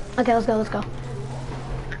inventory. Okay, let's go. Let's go.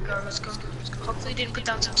 Let's go. Hopefully, he didn't put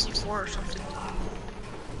down some C4 or something.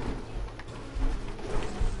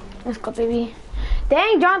 Let's go, baby.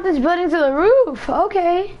 Dang, Jonathan's building to the roof.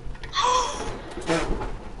 Okay.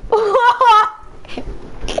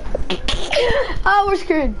 Oh, we're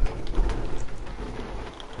screwed.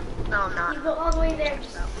 No, I'm not. You go all the way there.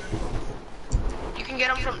 You can get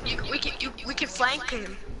him from. We can flank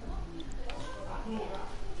him. We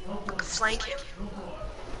can flank him.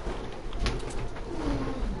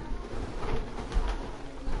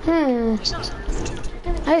 He's not on the roof, too.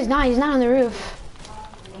 No, he's not. He's not on the roof.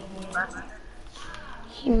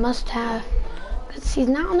 He must have. Cause he's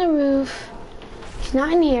not on the roof. He's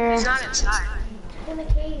not in here. He's not inside. In the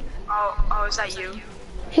cave. Oh, is that you?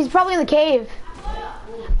 He's probably in the cave.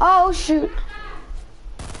 Oh shoot.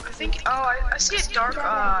 I think. Oh, I see a dark.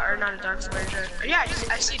 Or not a dark voyager. Yeah,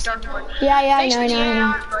 I see a dark one. Yeah, I Thanks know, I for know, I know.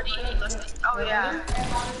 DAR, buddy. Oh yeah.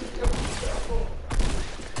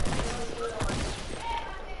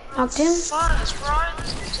 Knocked him. Fuzz, run,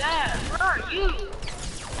 Zach, where are you?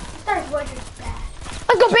 Dark Voyager's bad.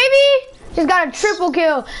 Let's go, baby! Just got a triple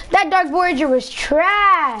kill. That Dark Voyager was trash.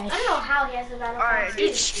 I don't know how he has a battle Alright, pass. dude,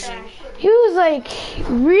 He's trash. He was like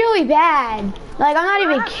really bad. Like I'm not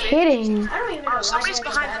even kidding. I don't even know Oh, why somebody's he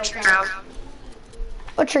has a behind the battle tree pass. now.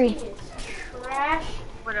 What tree? He is trash.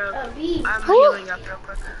 What A beast. I'm Who? healing up real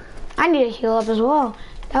quick. I need to heal up as well.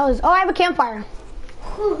 That was. Oh, I have a campfire.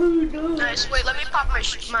 Nice. Wait, let me pop my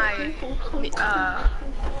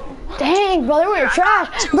Dang, bro, they were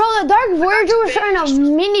trash. Bro, the Dark Voyager was trying to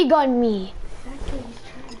minigun me.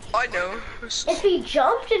 I know. If he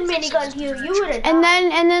jumped and minigunned you, you would have. And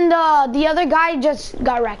then the other guy just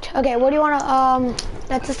got wrecked. Okay, what do you wanna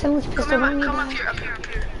that's a sandwich pistol. Come up here.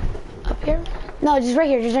 Up here? No, just right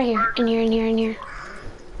here, In here.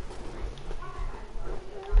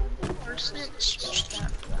 Where's it? Switch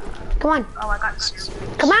that. Come on. Oh, I got this.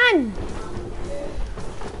 Come on!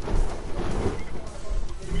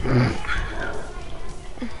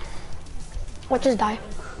 What just die?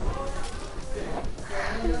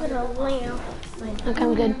 I'm gonna lamp. Okay,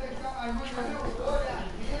 I'm good.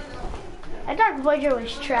 That Dark Voyager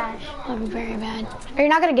was trash. That was very bad. Are you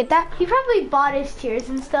not gonna get that? He probably bought his tiers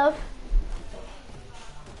and stuff.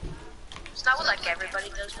 It's not what like everybody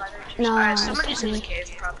does by their No, Alright, it's somebody's in the me.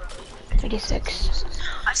 cave probably. 36.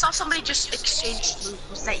 I saw somebody just exchange loot.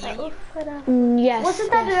 Was that you? Yes.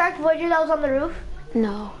 Wasn't that the Dark Voyager that was on the roof?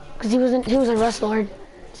 No, because he was a Rust Lord.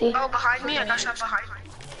 See? Oh, behind me? I got shot behind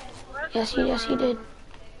me. Yes, he did.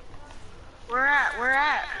 Where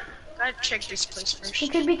at? Gotta check this place first. He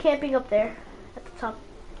could be camping up there at the top.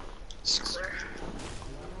 It's clear.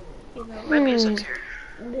 Maybe it's up here.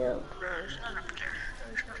 No. No, it's not up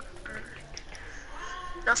there.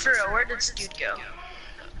 No, for real, where did this dude go?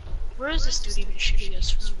 Where is this dude even shooting us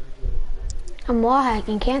from? I'm wall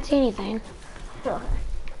hacking, can't see anything.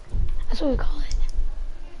 That's what we call it.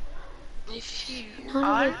 If you...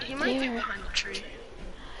 Not he might be there. behind the tree.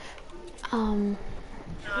 Um,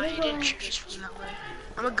 No, he didn't shoot us from that way.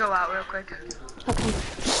 I'm gonna go out real quick. okay.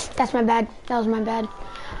 That's my bad. That was my bad.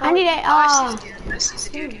 I need a, I see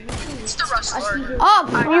the dude. It's the Rust Lord.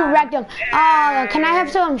 oh, you wrecked him. Can I have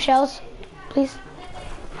some shells, please?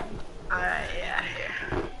 Alright, yeah,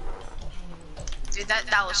 here. Dude,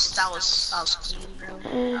 that was clean, bro.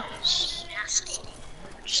 That was nasty.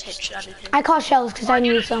 Just headshotted him. I call shells because I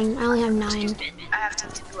need some. I only have 9. I have to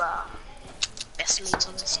do best mates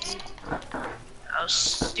on this dude.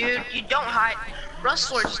 Dude, you don't hide.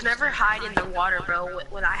 Rust Lords never hide in the water, bro.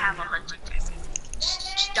 When I have a hunting rifle,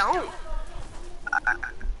 just don't.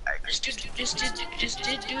 Just do,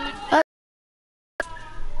 dude.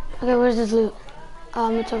 Okay, where's this loot?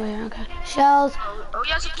 It's over here. Okay. Shells. Oh,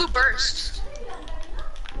 he has a blue burst.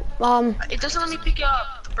 It It doesn't let me pick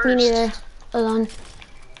up the burst. Me neither. Hold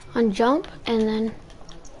on jump and then.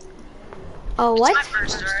 Oh, what? It's my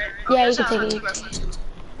burst, right? Yeah, you can take it.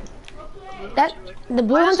 That the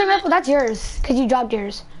blue hunting rifle, that's yours, cause you dropped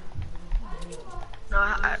yours.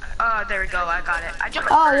 No, there we go. I got it. I jumped.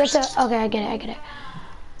 Oh, you have to. Okay, I get it.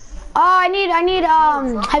 Oh, I need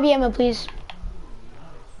heavy ammo, please.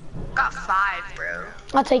 Got 5, bro.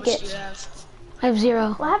 I'll take What do it. you have? I have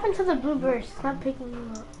 0. What happened to the blue burst? It's not picking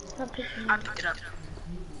you up. It's not picking you I up. picked it up.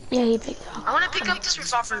 Yeah, he picked it up. I want to pick up this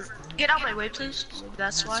revolver. Get out my way, please.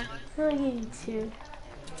 That's why. I'm gonna give you 2.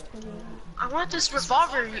 I want this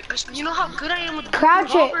revolver. You know how good I am with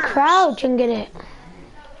Crouch it. revolvers. Crouch and get it.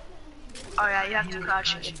 Oh yeah, you have to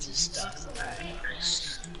crouch and get this stuff. Alright,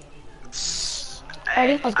 nice.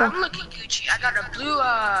 Ready? Let's go. I'm looking Gucci. I got a blue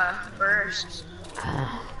burst.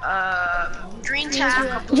 Green tag.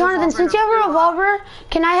 a blue Jonathan, revolver, since you have a revolver,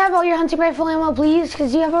 can I have all your hunting rifle ammo, please?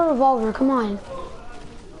 Cause you have a revolver. Come on.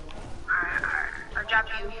 Alright. I'll drop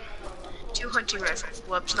you 2 hunting rifles.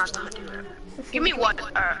 Whoops, not the hunting rifle. Give me 1.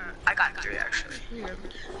 I got 3 actually. Here.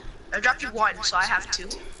 I dropped you 1, so I have 2.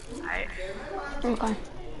 Alright. Okay.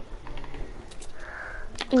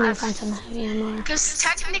 I need to find some heavy ammo. Because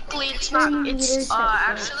technically it's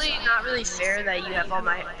actually not really fair that you have all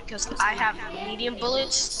my, because I have medium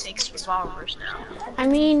bullets, takes revolvers now. I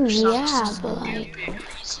mean, yeah, but like,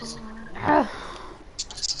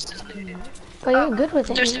 but you're good with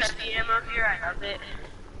it. There's man. heavy ammo here, I love it.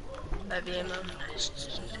 Heavy ammo, nice.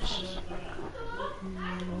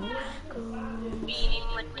 Being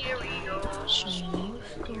materials.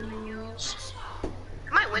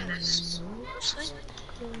 I might win this. Honestly.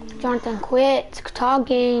 Jonathan, quit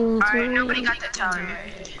talking. It's Alright, mine. nobody got that tower,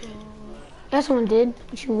 right? Yes, someone did.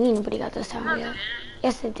 What you mean nobody got this tower yet?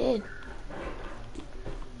 Yes, it did.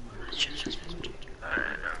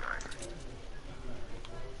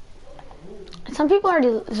 Some people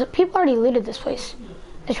already looted this place.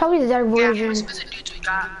 It's probably the dark Yeah, version. it must have been the dudes we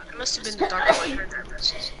got. It must have been the dark voyager.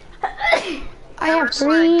 I have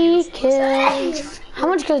 3 kills. How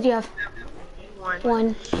much kills do you have?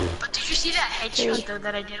 1. But did you see that headshot though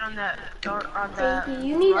that I did on the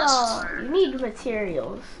You need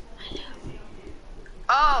materials.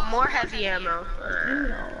 Oh, more heavy ammo.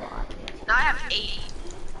 Now I have 8.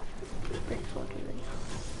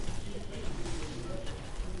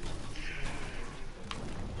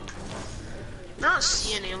 I don't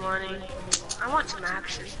see any money. I want some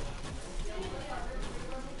action.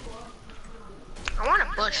 I want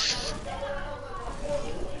a bush.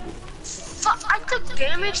 Fuck, I took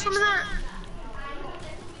damage from that.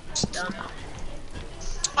 It's dumb.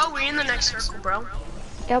 Oh, we're in the next circle, bro.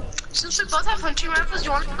 Yep. Since we both have hunting rifles, do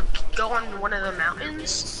you want to go on one of the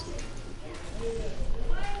mountains?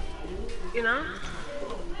 You know?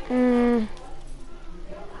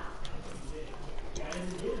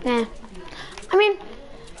 Nah. I mean,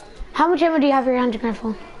 how much ammo do you have for your hunting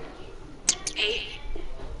rifle? 8.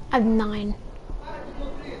 I have 9.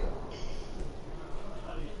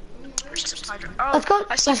 Oh, Let's go.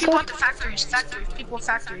 I see Let's people go. at the factories. People at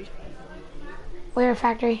factories. Where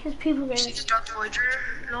factory? There's people there. See the Dark Voyager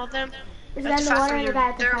and all them? Is At that the water and the guy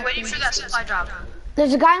at the They're factory? waiting for that supply drop.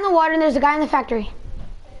 There's a guy in the water and there's a guy in the factory.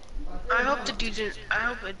 I hope the dude didn't. I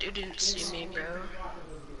hope the dude didn't see me, bro.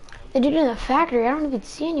 The dude in the factory, I don't even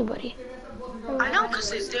see anybody. I know,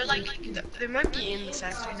 cause they're like, they might be in the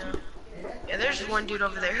factory now. Yeah, there's one dude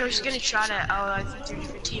over there who's getting shot at. Oh, I think they're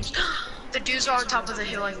different teams. The dudes are on top of the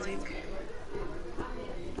hill, I think.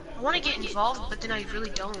 I want to get involved, but then I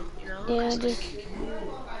really don't, you know? Yeah, 'Cause, just. like,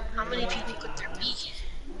 how many people could there be?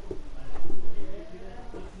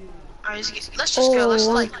 Alright, let's just go. Let's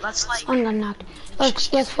like. One got knocked.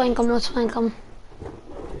 Let's flank him. Let's flank him.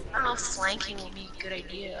 I don't know if flanking will be a good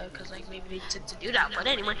idea, cause like maybe they took to do that. But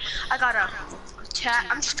anyway, I got a tack.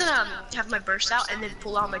 I'm just gonna have my burst out and then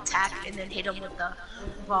pull out my tack and then hit him with the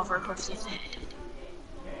revolver and hopefully it's a hit.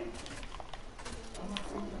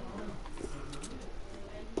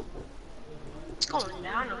 It's going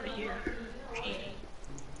down over here. Gee.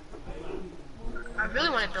 I really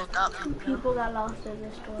want to build up. People got lost in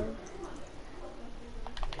this storm.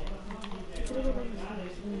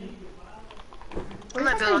 I'm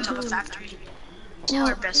gonna build on top of a factory. No,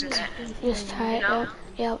 Or best bet. just try it. No?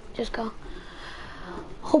 Yep, just go.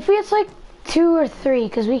 Hopefully it's like 2 or 3,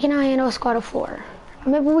 cause we cannot handle a squad of 4.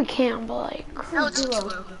 Maybe we can, but like. No, it's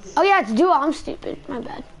duo. Oh yeah, it's duo. I'm stupid. My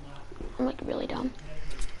bad. I'm like really dumb.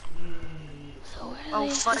 So where are Oh,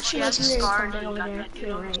 they? fuck, she has a scar and Something you over got there that to dude.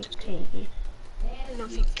 your right, Kayky. I don't know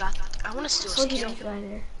if you got that. I want to steal his Told you kill. there's a guy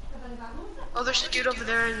there. Oh, there's a dude over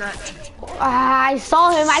there in that. I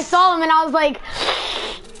saw him, and I was like,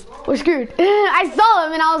 we're screwed. I saw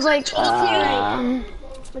him, and I was like,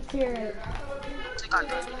 Look here.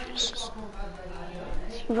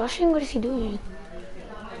 is he rushing? What is he doing?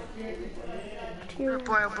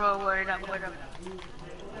 Bro, wait up.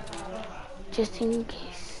 Just in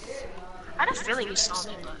case. I had a feeling you saw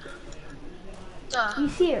me, but... You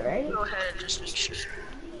see it, right? Go ahead and just make sure.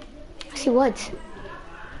 I see what?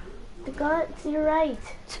 The gun to your right.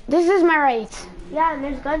 This is my right. Yeah, and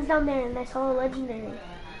there's guns down there, and I saw a legendary.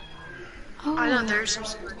 Oh. I know there's some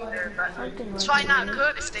stuff there, but it's probably not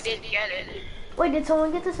good if they didn't get it. Wait, did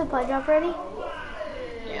someone get the supply drop ready?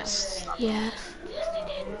 Yes. Yes,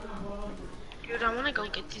 they did. Dude, I want to go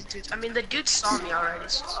get these dudes. I mean, the dude saw me already.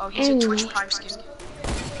 So, oh, he's a Twitch Prime skin.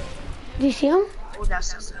 Do you see him? Oh,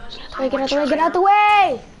 that's Wait, get out the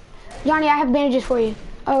way! Johnny, I have bandages for you.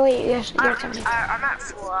 Oh wait, yes, I'm at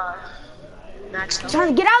full max.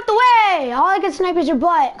 Johnny, get out the way! All I can snipe is your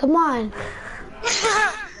butt. Come on.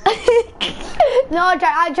 No,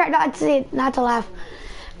 I try not to laugh.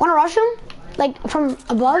 Wanna rush him? Like from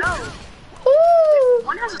above? No. Woo!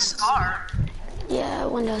 One has a scar. Yeah,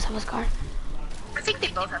 one does have a scar. I think they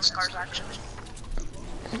both have scars actually.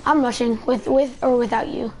 I'm rushing with or without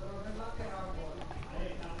you.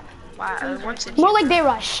 Wow, once it More like they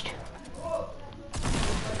rushed.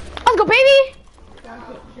 Let's go, baby!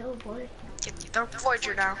 Yo, boy. get the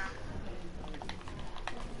Voyager now.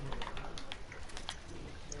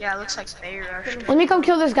 Yeah, it looks like they rushed. Let me come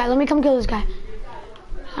kill this guy. I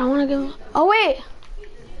don't wanna go. Oh wait!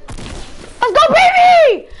 Let's go,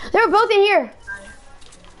 baby! They were both in here.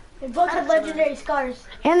 They both have legendary scars.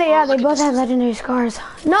 And they both have legendary scars.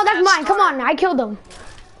 No, that's mine. Come on, I killed them.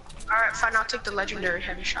 Alright, fine, I'll take the legendary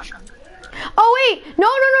heavy shotgun. Oh wait, no,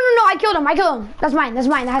 I killed him. That's mine,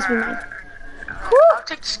 that has to be mine. I'll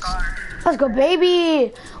take the scar. Let's go,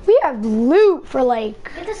 baby. We have loot for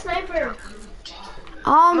like, Get the sniper.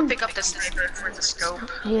 I'm gonna pick up the sniper for the scope.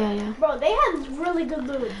 yeah. Bro, they have really good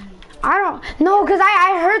loot. I don't know, cause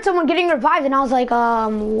I heard someone getting revived and I was like,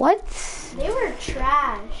 what? They were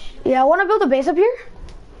trash. Yeah, I wanna build a base up here.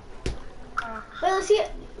 Wait, let's see it.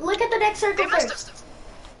 Look at the next circle They must first. have.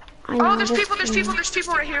 I know, Oh, there's people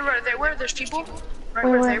right here, right there. Where? There's people? Right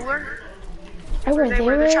Where? where they were? Right where they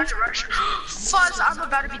They're were. trying to rush. Fuzz, I'm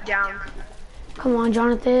about to be down. Come on, Dude,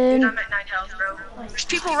 Jonathan. I'm at 9 health, bro. There's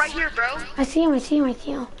people right here, bro. I see him.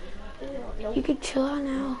 You can chill out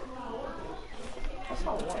now.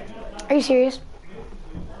 Are you serious?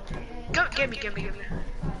 Go, give me.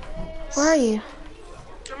 Where are you?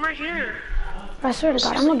 I'm right here. I swear to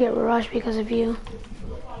God, I'm gonna get rushed because of you.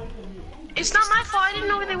 It's not my fault. I didn't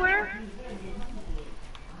know where they were.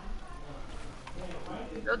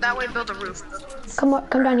 Go that way. Build a roof.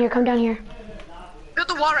 Come down here. Build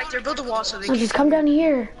the wall right there. Build the wall so they No, can. just come down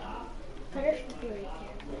here. Alright.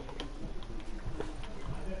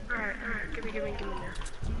 Give me now.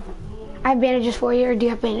 I have bandages for you, or do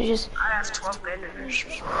you have bandages? I have 12 bandages.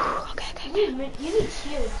 Okay. You need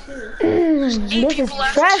shield too. This is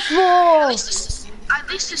At stressful.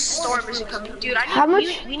 least this storm isn't coming, dude. How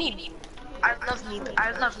much? We need. I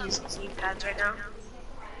love using knee pads right now.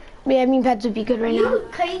 Yeah, mean pads would be good right now.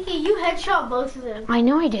 Kayky, you headshot both of them. I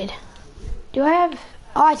know I did. Do I have?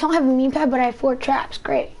 Oh, I don't have a mean pad, but I have 4 traps.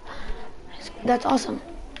 Great. That's awesome.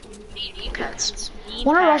 Knee pads.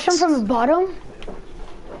 Wanna rush them from the bottom?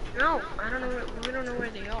 No, I don't know. We don't know where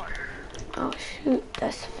they are. Oh shoot,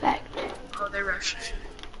 that's fact. Oh, they rushed.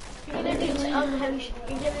 You're gonna do heavy.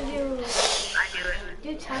 You're gonna do. I knew it.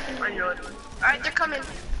 Do tapping. I knew it. Alright, they're coming.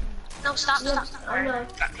 No, stop. I know.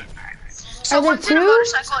 So Are there one's in a two?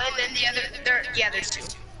 motorcycle and then the other, there's 2.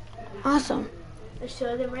 Awesome. There's 2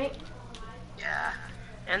 of them, right? Yeah,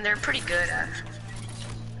 and they're pretty good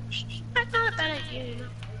actually. That's not a bad idea, you know.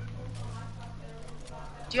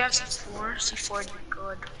 Do you have C4? C4 would be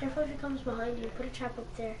good. Careful if he comes behind you. Put a trap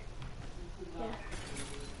up there. Yeah.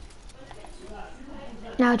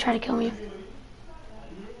 Now try to kill me.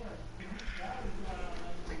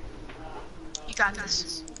 You got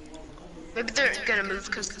this. Maybe they're gonna move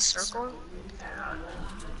because of the circle.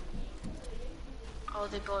 Oh,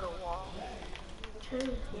 they built a wall. Yeah.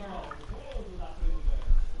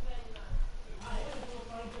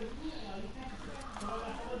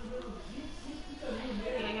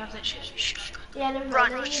 Yeah, you have that shotgun. Yeah, never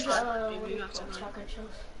Run, mind. just run. Maybe you have to run. Shotgun shells.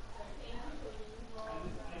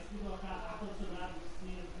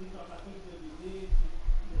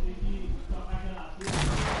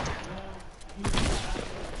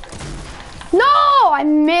 No, I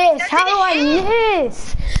missed. How do I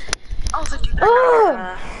miss? Oh, the dude.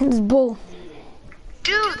 Ugh, it's bull.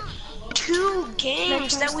 Dude, 2 2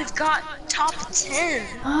 games that we've got top 10.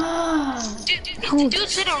 Dude, the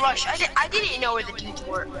dudes didn't rush. I didn't know where the dudes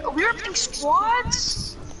were. We were playing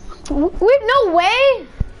squads? Wait, no way!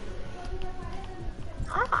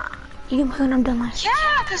 Huh. You can play when I'm done last. Yeah,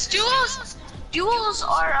 because duels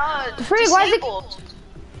are Freak, why is it? disabled.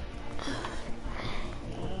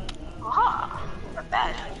 Aha, not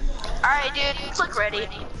bad. Alright, dude, click ready.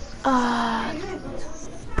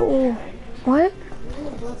 Oh, what?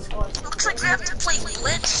 Looks like we have to play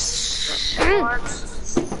Blitz.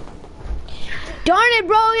 Darn it,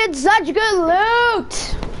 bro, we had such good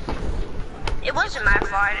loot! It wasn't my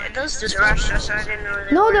fault. Those dudes rushed us, so I didn't know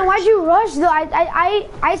they No, were. then why'd you rush though?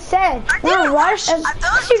 I said, I we're didn't rush. rush.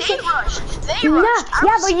 They rushed. They rushed.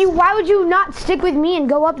 Yeah, but why would you not stick with me and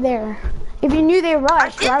go up there? If you knew they I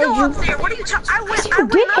rushed, did why go would you? up there. What are you talking? I went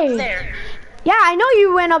did. up there. Yeah, I know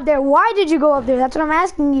you went up there. Why did you go up there? That's what I'm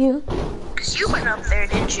asking you. Cause you went up there,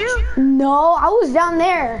 didn't you? No, I was down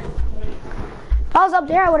there. If I was up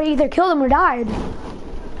there, I would have either killed him or died.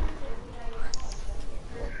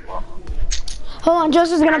 Hold on,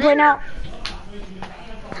 Joseph's gonna play now.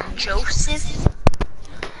 Joseph.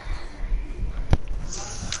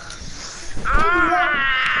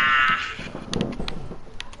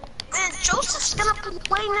 Man, Joseph's gonna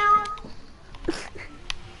play now.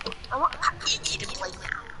 I want Kayky to play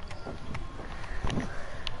now.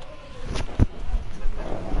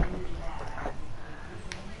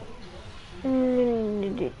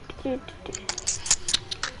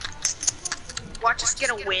 Watch us get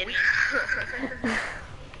a win.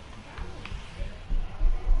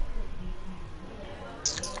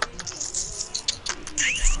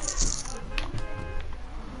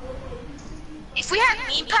 If we had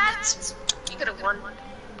meme pads, we could have won.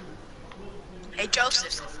 Hey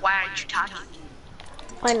Joseph, why aren't you talking?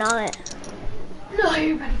 Why not? No,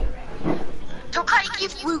 you're ready. Tell Kayky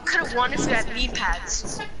if we could have won if we had meme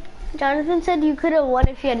pads. Jonathan said you could have won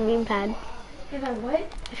if you had a meme pad. If I what?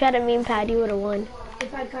 If you had a meme pad, you would have won.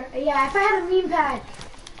 If I got, yeah, if I had a meme pad.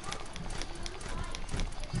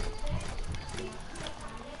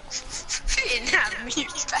 We didn't have meme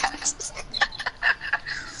pads.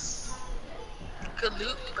 Good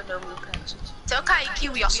loot, but no meme pads. Tell Kayky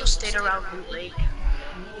we also stayed around Loot Lake.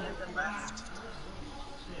 And then left.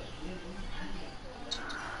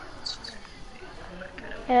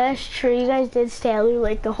 Yeah, that's true. You guys did stay at Loot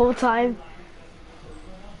Lake the whole time.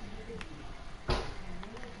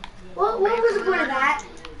 What was the point of that?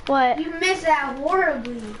 What? You missed that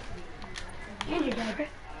horribly. And your diaper.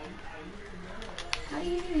 How do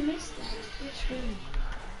you even miss that? It's really.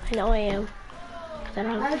 I know I am. 'Cause I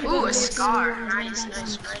don't have. Ooh, a scar. Nice,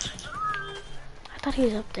 nice. I thought he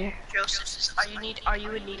was up there. Joseph, are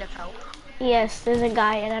you in need of help? Yes, there's a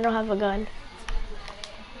guy, and I don't have a gun.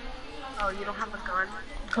 Oh, you don't have a gun?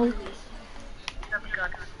 Oh. You have a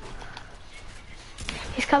gun.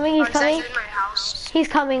 He's coming. He's Is that coming. you in my house? He's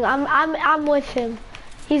coming. I'm with him.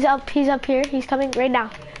 He's up here. He's coming right now.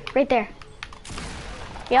 Right there.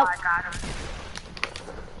 Yep. Oh, I got him.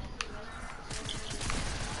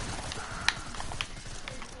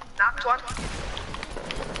 Knocked one.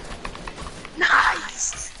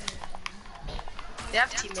 Nice! They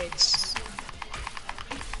have teammates.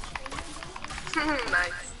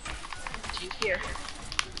 Nice. Did you hear?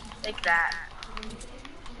 Like that.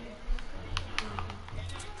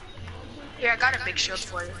 Here, I got a big shield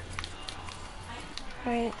for you.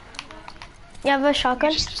 Alright. You have a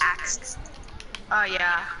shotgun? Just axe. Oh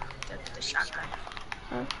yeah, the shotgun.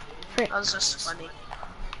 Oh, That was just funny.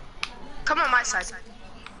 Come on my side.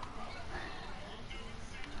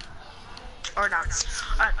 Or not.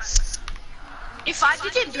 If I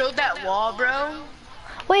didn't build that wall, bro.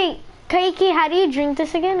 Wait, Kayky, how do you drink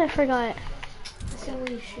this again? I forgot. That's the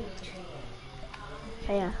way you shoot.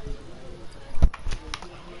 Yeah.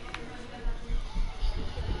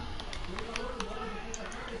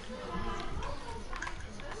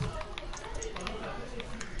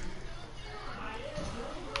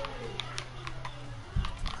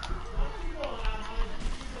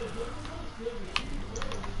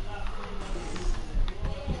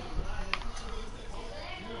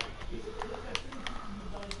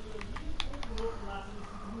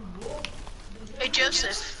 Hey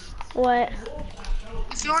Joseph, What?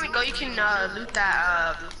 if you want to go, you can loot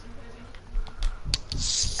that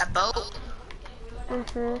that boat.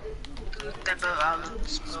 Mhm. Loot that boat. Loot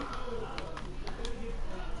this boat.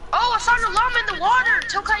 Oh, I found a llama in the water.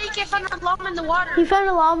 Tell Kayky I found a llama in the water. You found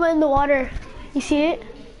a llama in the water. You see it?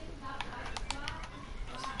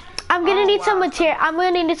 I'm gonna need some material. I'm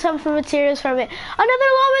gonna need some materials from it. Another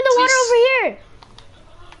llama in the water over here.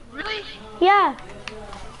 Really? Yeah.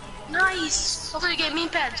 Nice. Hopefully you get meme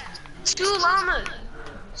pads. 2 llamas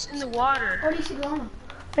in the water. Where do you see the llama?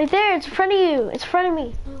 Right there, it's in front of you. It's in front of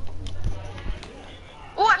me.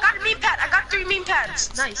 Oh, I got a meme pad. I got 3 meme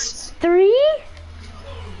pads. Nice. 3?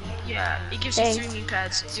 Yeah, it gives Dang. you 3 meme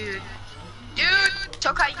pads, dude. Dude,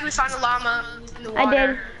 tell Kayky we found a llama in the water. I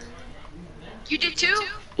did. You did too?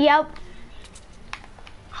 Yep.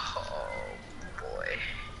 Oh boy.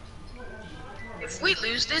 If we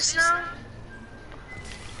lose this now.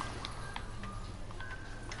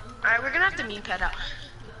 Alright, we're gonna have to meme pad out.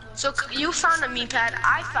 So you found a meme pad,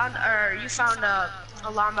 you found a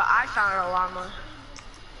llama, I found a llama.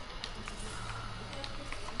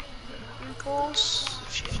 Impulse.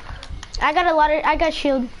 Shit. I got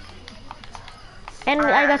shield. And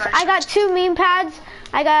Alright, I got 2 meme pads.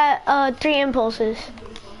 I got 3 impulses.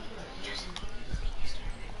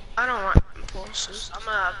 I don't want impulses. I'm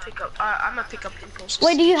gonna pick up impulses.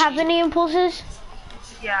 Wait, do you have any impulses?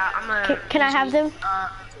 Yeah, I'm gonna. Can I have them?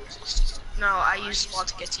 No, I use small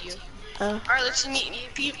to get to you. Oh. All right, let's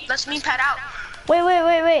meme pad out. Wait.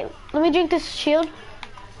 Let me drink this shield.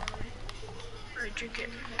 All right, drink it.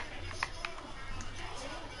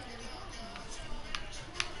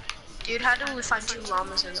 Dude, how do we find 2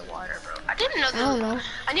 llamas in the water, bro? I didn't know I don't know.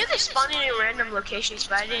 I knew they spawned in random locations,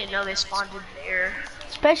 but I didn't know they spawned in there.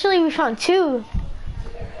 Especially we found 2.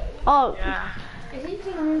 Oh. Yeah. Is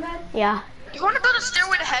anything on your bed? Yeah. You want to build a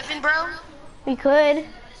stairway to heaven, bro? We could.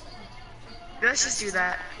 Let's just do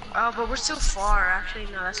that. Oh, but we're so far. Actually,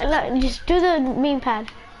 no, that's Just do the meme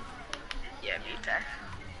pad. Yeah, meme pad.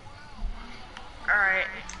 All right.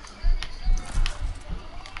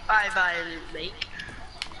 Bye, lake.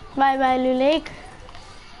 Bye, Lake.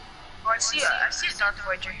 Oh, I see a dark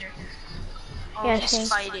voyager here. Oh, Yeah, he's same.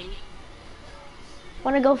 fighting.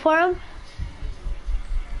 Wanna go for him?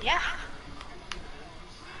 Yeah.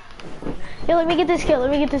 Yo, let me get this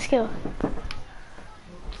kill.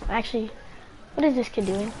 Actually, what is this kid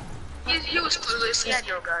doing? He was clueless. He had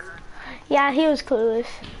no gun. Yeah, he was clueless.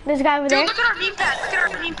 This guy over Dude, there? look at our meme pad. Look at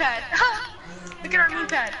our meme pad. Look at our meme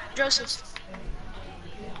pad. Joseph.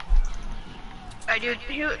 Alright, dude.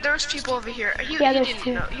 There's people over here. Yeah, there's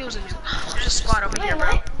 2. He was a noob. There's a squad over here,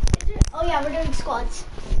 bro. Oh yeah, we're doing squads.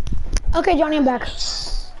 Okay, Johnny, I'm back.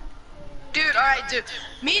 Dude, alright, dude.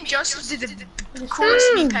 Me and Joseph did the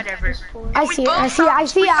coolest meme pad ever. I see it. I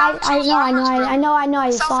know. I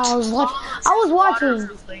saw. I was watching.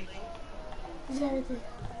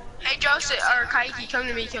 Hey, Joseph, or Kayky, come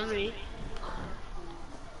to me.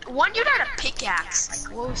 One dude had a pickaxe.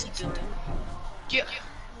 Like, what was he doing?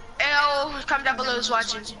 L, come down below, is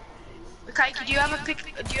watching. Kayky, do you have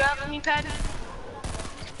a meme pad?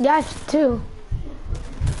 Yes, 2.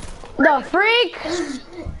 The freak!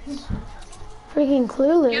 Freaking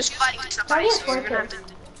clueless. He was fighting somebody, so you're gonna have to...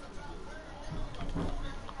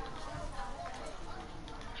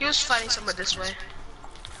 He was fighting someone this way.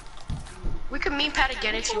 We can meme pad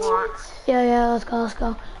again if you want. Yeah, let's go. Do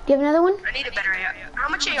you have another one? I need a better AR. How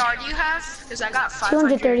much AR do you have? Because I got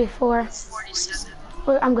 234. 47.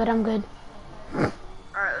 I'm good. Alright,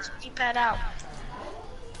 let's meme pad out.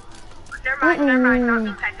 Never mind. No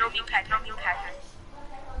meme pad.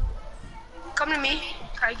 Come to me.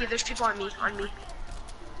 Kayky, there's people on me.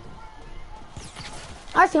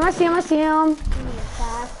 I see him. You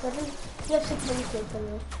have 6 minutes for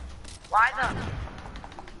me. Why the?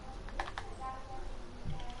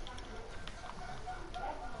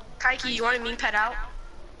 Kayky, you want to meme pad out?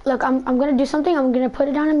 Look, I'm gonna do something. I'm gonna put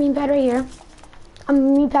it on a meme pad right here. I'm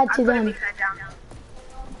gonna meme pad to them. Meme pad down.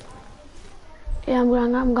 Yeah, I'm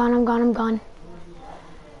gone.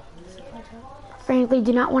 Frankly,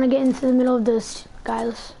 do not want to get into the middle of those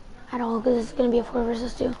guys at all, because it's gonna be a 4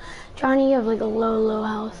 versus 2. Johnny, you have like a low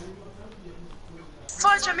health.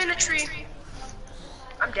 Fudge, I'm in a tree.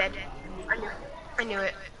 I'm dead. I knew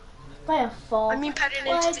it. By a fall. I mean, padded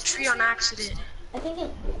into the tree on accident. I think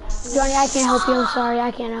it. Johnny, I can't help you. I'm sorry.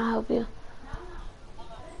 I cannot help you.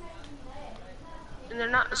 And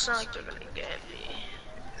it's not like they're gonna get me.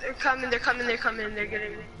 They're coming, they're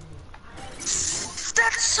getting me.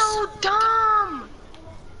 That's so dumb!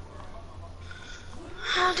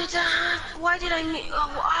 How did that? Why did I mean?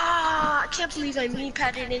 I can't believe I mean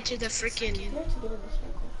padded into the freaking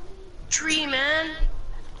tree, man.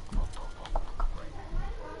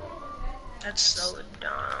 That's so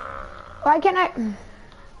dumb. Why can't I?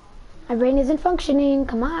 My brain isn't functioning.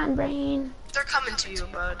 Come on, brain. They're coming to you,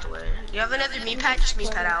 by the way. You have another meat pad? Just meat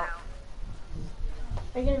pad out.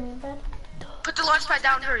 Are you gonna meat pad? Put the launch pad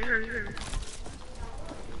down. Hurry.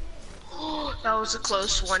 Oh, that was a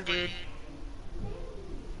close one, dude.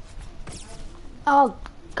 Oh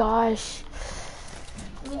gosh.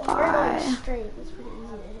 I mean, you're going straight. That's pretty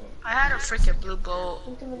easy to hit. I had a freaking blue bolt.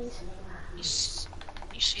 Somebody's.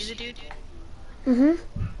 You see the dude? Mhm.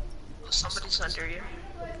 Oh, somebody's under you.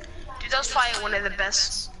 Dude, that was probably one of the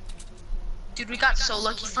best. Dude, we got so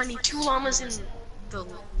lucky finding 2 llamas in the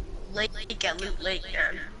lake at Loot Lake,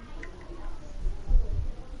 man.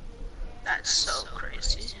 That's so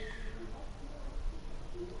crazy.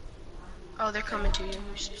 Oh, they're coming to you.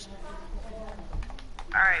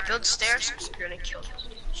 Alright, build stairs. You're gonna kill them.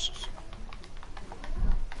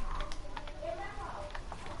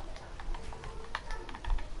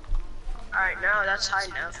 Alright, now that's high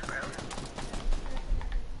enough, bro.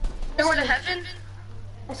 Stairway to heaven?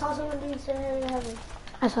 I saw someone doing Stairway to Heaven.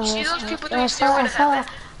 I saw See it. those people I doing saw Stairway it. to Heaven?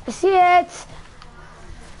 I see it.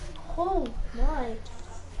 Oh my.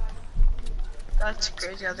 That's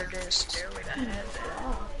crazy how they're doing Stairway to Heaven.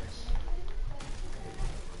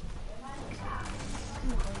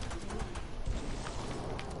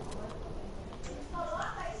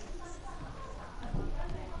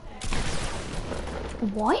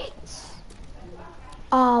 What?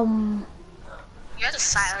 You had to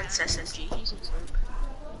silence SMG. He's in sleep.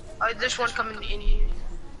 Oh, there's one coming in you.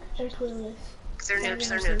 There's Willis. They're noobs.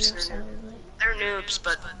 They're noobs,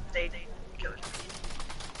 but they killed you.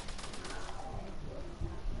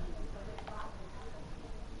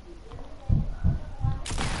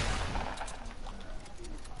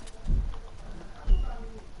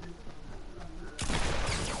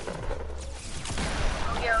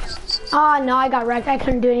 Oh no, I got wrecked. I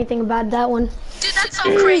couldn't do anything about that one. Dude, that's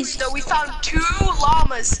so crazy though. We found 2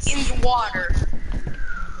 llamas in the water.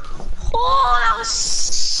 Oh, that was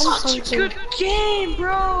such a good game,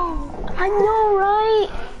 bro. I know, right?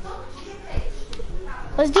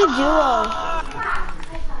 Let's do duo.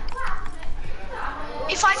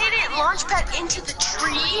 If I didn't launch pad into the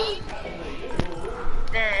tree,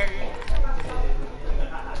 then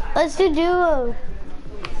Let's do duo.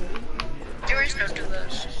 there is no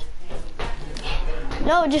duos.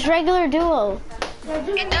 No, just regular duo.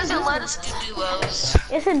 It doesn't let us do duos.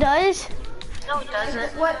 Yes, it does. No, it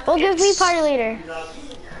doesn't. Well, give me party leader.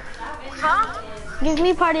 Huh? Give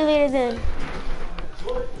me party leader then.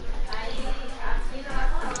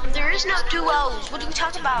 There is no duos. What are you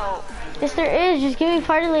talking about? Yes, there is. Just give me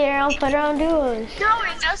party leader and I'll put it on duos. No,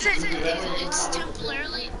 it doesn't. It's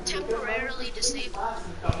temporarily disabled.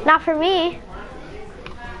 Not for me.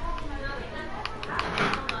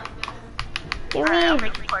 Give Alright, I'll me.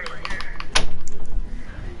 make you party later.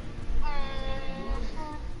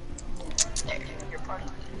 There, your party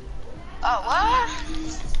later. Oh, what?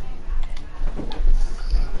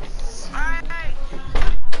 Alright.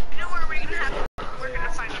 You know where we're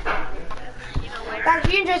gonna find you know later. Guys,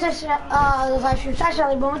 if you enjoyed this live stream, subscribe to the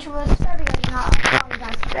channel, but much more. Subscribe,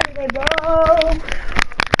 guys. Bro.